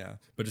time. Yeah,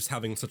 but just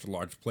having such a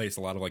large place,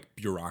 a lot of like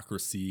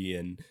bureaucracy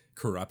and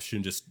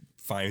corruption just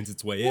finds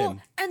its way in.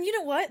 And you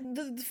know what?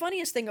 The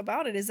funniest thing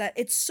about it is that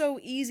it's so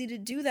easy to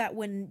do that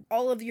when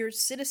all of your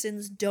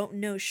citizens don't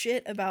know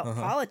shit about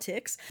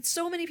politics.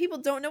 So many people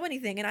don't know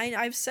anything. And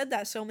I've said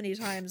that so many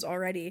times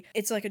already.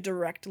 It's like a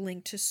direct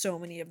link to so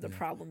many of the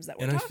problems that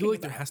we're talking about. And I feel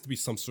like there has to be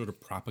some sort of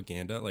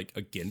propaganda like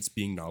against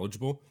being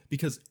knowledgeable,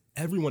 because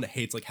everyone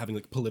hates like having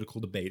like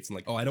political debates and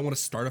like, oh, I don't want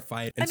to start a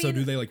fight. And so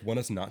do they like want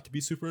us not to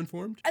be super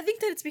informed? I think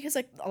that it's because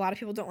like a lot of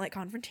people don't like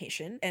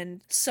confrontation,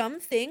 and some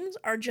things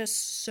are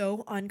just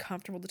so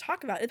uncomfortable to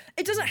talk about.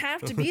 It doesn't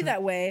have to be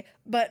that way,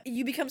 but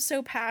you become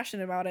so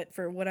passionate about it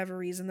for whatever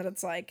reason that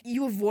it's like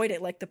you avoid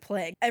it like the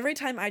plague. Every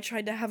time I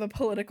tried to have a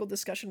political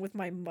discussion with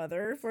my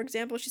mother, for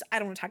example, I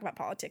don't want to talk about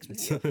politics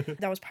with you.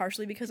 That was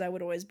partially because I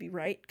would always be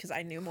right because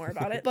I knew more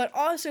about it, but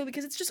also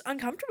because it's just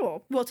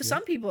uncomfortable. Well, to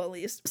some people at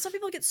least. Some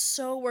people get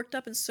so worked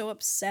up and so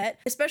upset,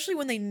 especially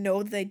when they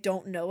know they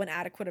don't know an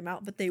adequate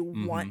amount, but they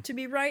want to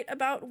be right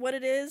about what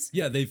it is.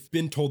 Yeah, they've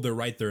been told they're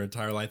right their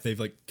entire life. They've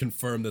like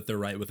confirmed that they're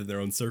right within their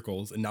own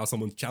circles, and now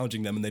someone's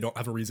challenging them and they don't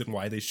have a reason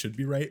why they should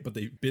be right, but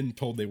they've been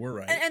told they were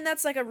right. And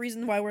that's like a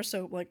reason why we're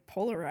so like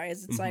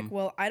polarized. It's like,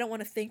 well, I don't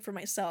want to think for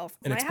myself.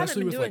 And I haven't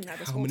especially been with doing like that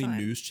this how whole many time.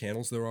 news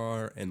channels there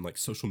are and like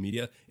social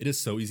media, it is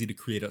so easy to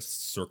create a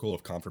circle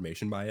of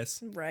confirmation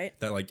bias. Right.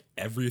 That like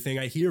everything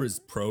I hear is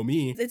pro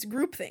me. It's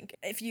groupthink.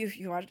 If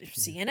you watch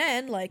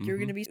CNN, like you're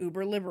going to be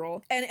uber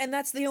liberal. And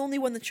that's the only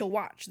one that you'll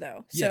watch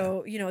though.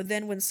 So, you know,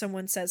 then when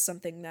someone says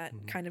something that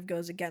kind of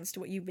goes against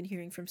what you've been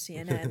hearing from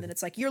CNN, then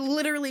it's like, you're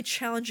literally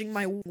challenging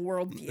my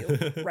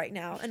worldview right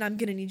now, and I'm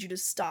going to need you to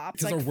stop.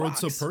 Because like our world's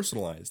so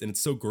personalized and it's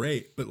so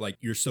great, but like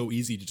you're so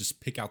easy to just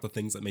pick out the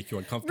things that make you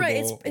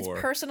uncomfortable it's or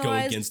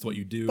personalized, go against what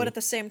you do. But at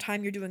the same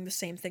time, you're doing the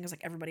same thing as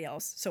like everybody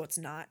else. So it's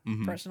not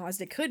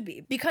personalized. It could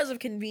be because of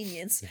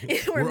convenience.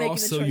 We're making all the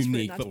so choice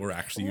unique, but we're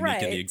actually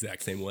unique in the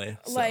exact same way.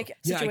 So. Like,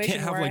 yeah, I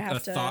can't have where like I have a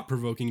to...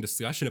 thought-provoking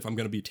discussion if I'm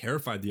going to be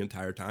terrified the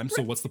entire time.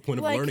 So what's the point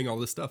of learning all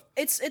this stuff?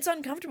 It's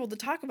uncomfortable to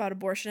talk about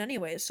abortion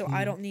anyway, so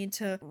I don't need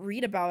to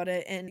read about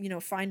it and, you know,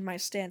 find my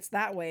stance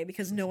that way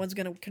because no one's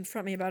going to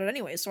confront me about it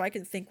anyway, so I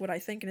can think what I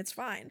think and it's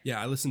fine.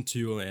 Yeah, I listened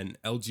to an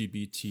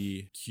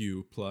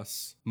LGBTQ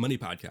plus money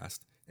podcast.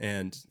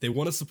 and they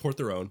want to support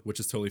their own, which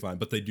is totally fine,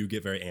 but they do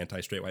get very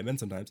anti-straight white men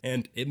sometimes,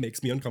 and it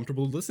makes me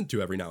uncomfortable to listen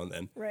to every now and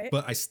then. Right.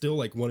 But I still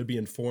like want to be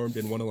informed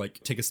and want to like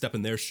take a step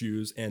in their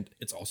shoes, and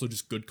it's also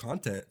just good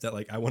content that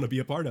like I want to be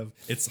a part of.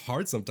 It's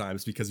hard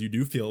sometimes because you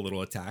do feel a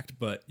little attacked,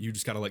 but you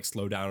just got to like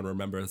slow down and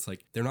remember it's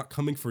like they're not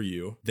coming for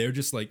you. They're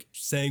just like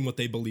saying what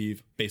they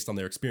believe based on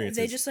their experiences.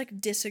 They just like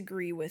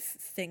disagree with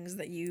things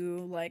that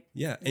you like.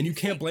 Yeah, and you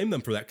can't blame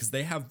them for that because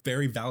they have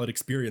very valid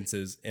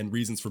experiences and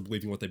reasons for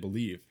believing what they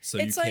believe. So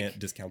It's you like can't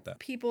discount that.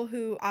 People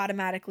who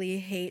automatically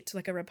hate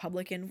like a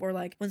Republican, or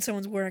like when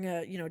someone's wearing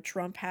a, you know,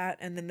 Trump hat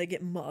and then they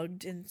get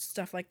mugged and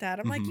stuff like that.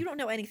 I'm like, you don't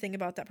know anything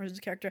about that person's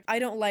character. I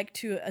don't like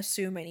to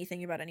assume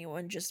anything about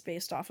anyone just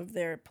based off of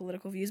their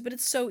political views, but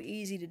it's so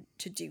easy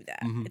to do that.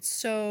 It's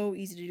so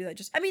easy to do that.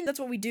 Just, I mean, that's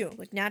what we do.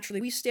 Like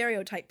naturally, we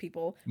stereotype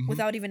people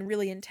without even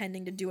really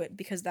intending to do it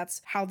because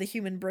that's how the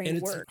human brain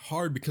And works. it's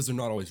hard because they're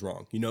not always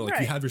wrong. You know, like you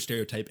Right. have your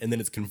stereotype and then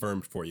it's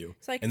confirmed for you.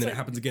 Like- and then it's it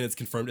happens again, it's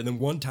confirmed. And then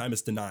one time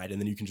it's denied and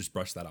then you can just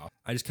brush that off.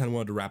 I just kind of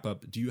wanted to wrap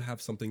up. Do you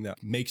have something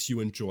that makes you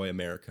enjoy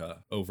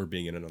America over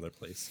being in another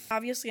place?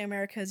 Obviously,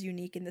 America is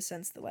unique in the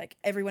sense that like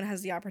everyone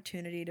has the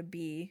opportunity to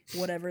be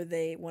whatever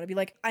they want to be.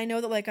 Like I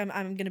know that like I'm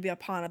going to be a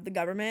pawn of the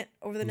government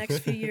over the next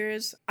few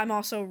years. I'm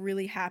also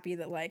really happy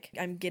that like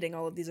I'm getting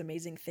all of these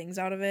amazing things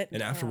out of it.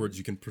 And afterwards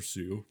you can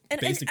pursue And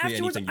basically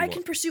afterwards, anything you I want.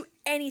 can pursue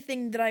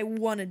anything that I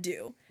want to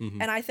do,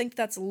 and I think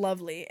that's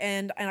lovely.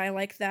 And I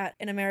like that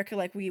in America,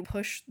 like we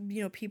push,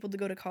 you know, people to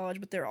go to college,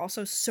 but there are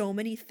also so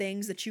many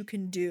things that you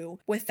can do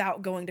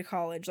without going to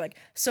college. Like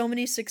so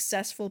many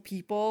successful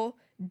people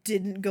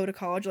didn't go to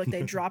college, like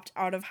they dropped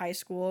out of high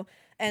school.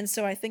 And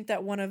so I think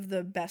that one of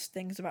the best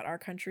things about our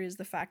country is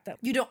the fact that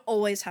you don't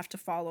always have to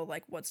follow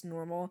like what's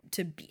normal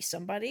to be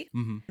somebody.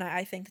 And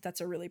I think that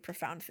that's a really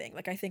profound thing.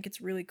 Like I think it's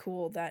really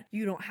cool that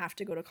you don't have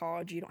to go to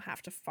college, you don't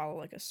have to follow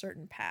like a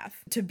certain path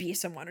to be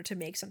someone or to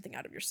make something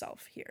out of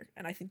yourself here.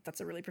 And I think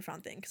that's a really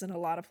profound thing because in a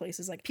lot of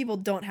places like people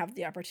don't have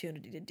the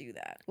opportunity to do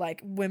that.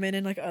 Like women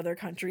in like other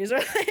countries are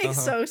like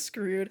so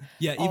screwed.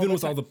 Yeah, all even the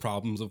with all time. the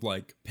problems of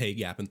like pay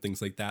gap and things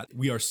like that,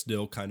 we are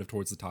still kind of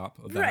towards the top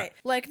of that. Right.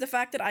 Like the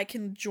fact that I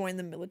can join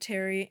the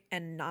military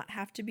and not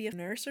have to be a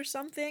nurse or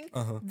something,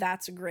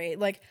 that's great.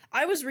 Like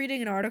I was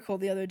reading an article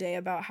the other day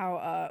about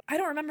how, I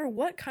don't remember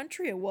what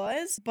country it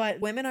was, but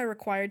women are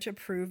required to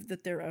prove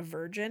that they're a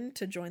virgin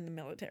to join the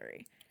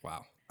military.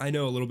 Wow. I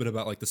know a little bit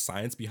about like the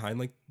science behind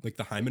like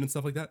the hymen and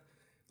stuff like that.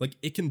 Like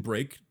it can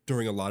break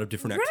during a lot of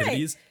different Right.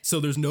 activities. So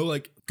there's no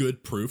like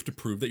good proof to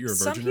prove that you're a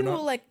Some virgin or people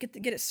not. like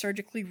get it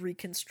surgically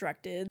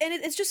reconstructed, and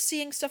it's just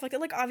seeing stuff like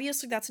that. Like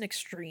obviously that's an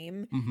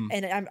extreme,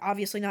 and I'm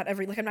obviously not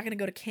every like I'm not gonna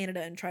go to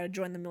Canada and try to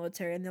join the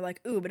military, and they're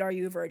like, ooh, but are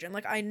you a virgin?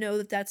 Like I know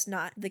that that's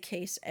not the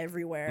case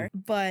everywhere,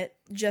 but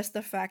just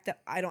the fact that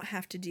I don't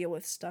have to deal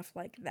with stuff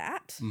like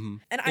that,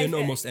 and in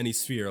almost any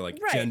sphere, like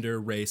Right. gender,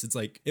 race, it's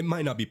like it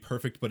might not be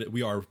perfect, but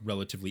we are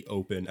relatively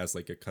open as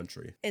like a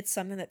country. it's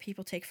something that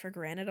people take for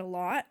granted a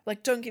lot.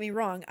 Like don't get me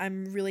wrong,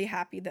 I'm really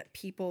happy that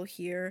people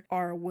here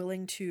are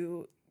willing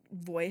to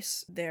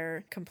voice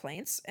their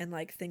complaints and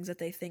like things that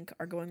they think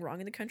are going wrong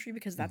in the country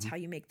because that's how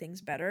you make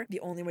things better. The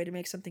only way to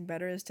make something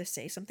better is to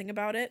say something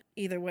about it.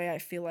 Either way, I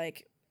feel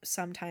like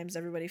sometimes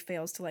everybody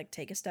fails to like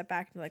take a step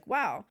back and be like,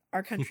 wow,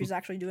 our country's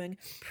actually doing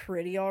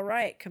pretty all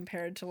right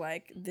compared to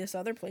like this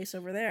other place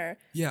over there.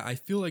 Yeah, I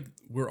feel like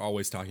we're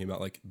always talking about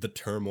like the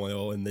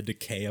turmoil and the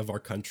decay of our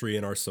country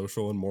and our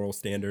social and moral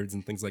standards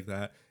and things like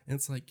that. And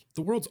it's like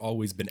the world's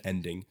always been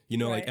ending. You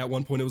know, like Right. at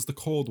one point it was the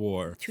Cold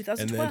War.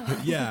 2012. And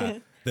then, yeah.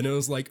 Then it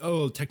was like,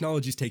 oh,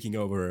 technology's taking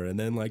over. And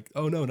then like,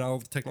 oh no, now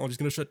technology's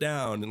going to shut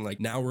down. And like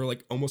now we're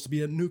like almost to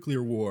be a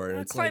nuclear war. And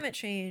it's Climate like,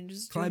 change.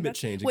 is doing Climate that.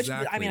 change, Which, I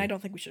exactly. mean, I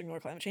don't think we should ignore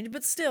climate change,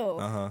 but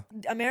still,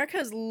 America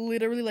is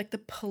literally like the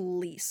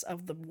police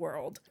of the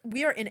world.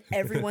 We are in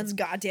everyone's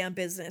goddamn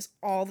business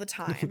all the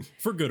time.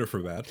 for good or for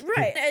bad.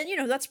 Right. And, you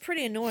know, that's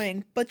pretty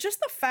annoying. But just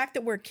the fact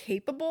that we're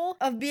capable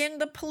of being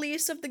the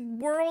police of the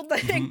world,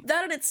 like,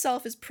 that in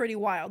itself is pretty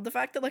wild. The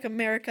fact that, like,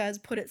 America has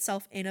put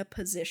itself in a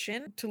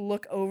position to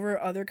look over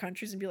other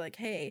countries and be like,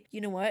 hey,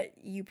 you know what?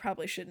 You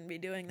probably shouldn't be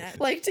doing that.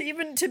 Like,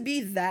 to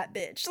be that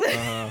bitch.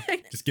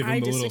 Just give I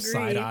him a little disagree.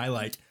 side eye,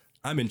 like,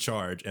 I'm in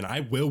charge and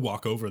I will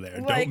walk over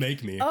there. Like, Don't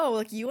make me. Oh,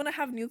 like you want to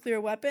have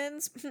nuclear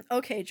weapons?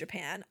 Okay,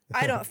 Japan.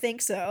 I don't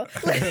think so.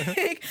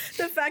 Like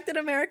the fact that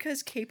America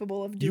is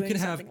capable of doing can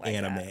have something like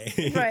anime.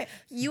 that. Right.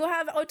 You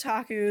have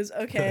otakus.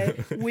 Okay,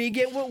 we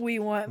get what we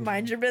want.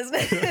 Mind your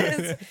business,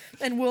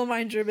 and we'll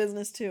mind your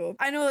business too.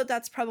 I know that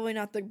that's probably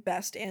not the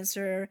best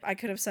answer. I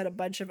could have said a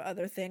bunch of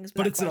other things,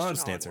 But that it's an question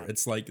honest all at answer. once.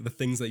 It's like the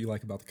things that you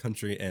like about the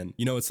country. And,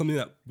 you know, it's something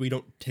that we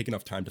don't take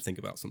enough time to think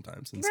about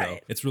sometimes. And so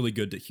Right. it's really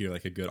good to hear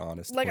like a good,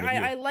 honest Like point I,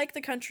 you. I like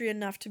the country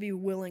enough to be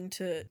willing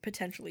to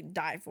potentially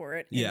die for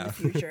it in Yeah. the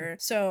future.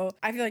 So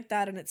I feel like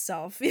that in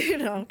itself,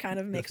 kind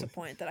of makes a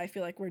point that I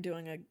feel like we're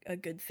doing a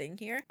good thing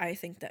here. I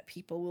think that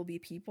people will be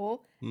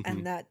people,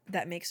 and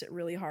that makes it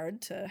really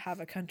hard to have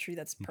a country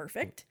that's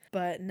perfect.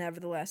 But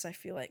nevertheless, I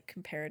feel like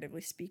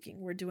comparatively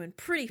speaking, we're doing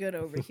pretty good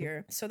over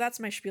here. So that's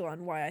my spiel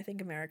on why I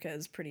think America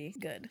is pretty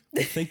good.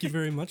 Thank you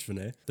very much,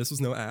 Vinay. This was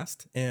No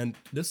Asked, and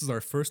this is our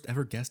first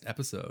ever guest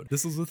episode.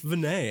 This was with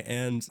Vinay,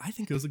 and I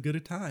think it was a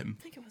good time.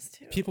 I think it was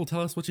too. People,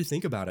 tell us what you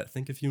think about it.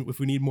 Think if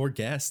we need more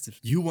guests, if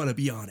you want to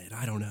be on it.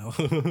 I don't know.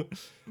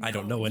 I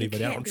don't know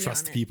anybody. I can't don't be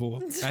trust on it.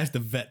 people. I have to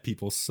vet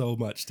people so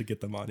much to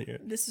get them on here.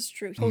 This is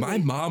true. My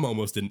mom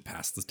almost didn't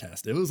pass the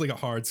test. It was like a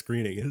hard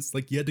screening. It's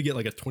like you had to get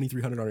like a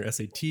 2,300 on your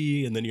SAT,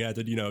 and then you had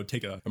to,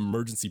 take a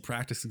emergency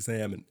practice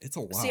exam, and it's a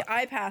lot. See,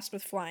 I passed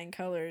with flying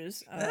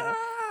colors.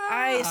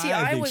 I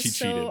think was she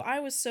cheated.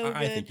 so good.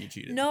 I think you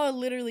cheated. Noah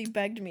literally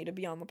begged me to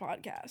be on the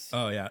podcast.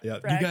 Oh, yeah. You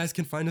Correct. guys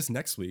can find us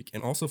next week,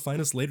 and also find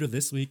us later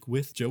this week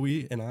with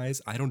Joey and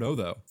I's I Don't Know,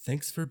 though.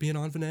 Thanks for being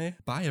on, Vinay.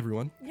 Bye,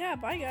 everyone. Yeah,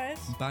 bye guys.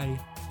 Bye.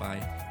 Bye.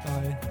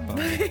 Bye. Bye.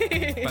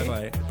 Bye.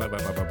 Bye. Bye. Bye.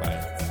 Bye. Bye.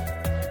 Bye.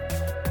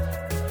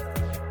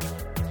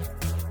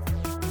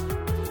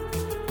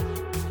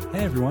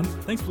 Hey everyone,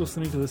 thanks for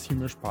listening to this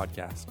Humorish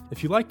podcast.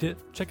 If you liked it,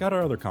 check out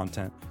our other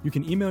content. You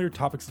can email your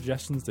topic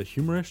suggestions to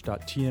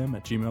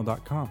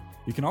humorish.tm@gmail.com.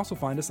 You can also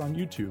find us on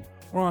YouTube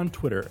or on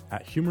Twitter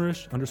at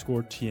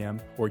humorish_tm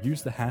or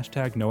use the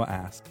hashtag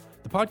NoahAsked.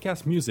 The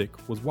podcast music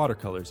was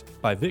Watercolors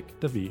by Vic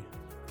Davie.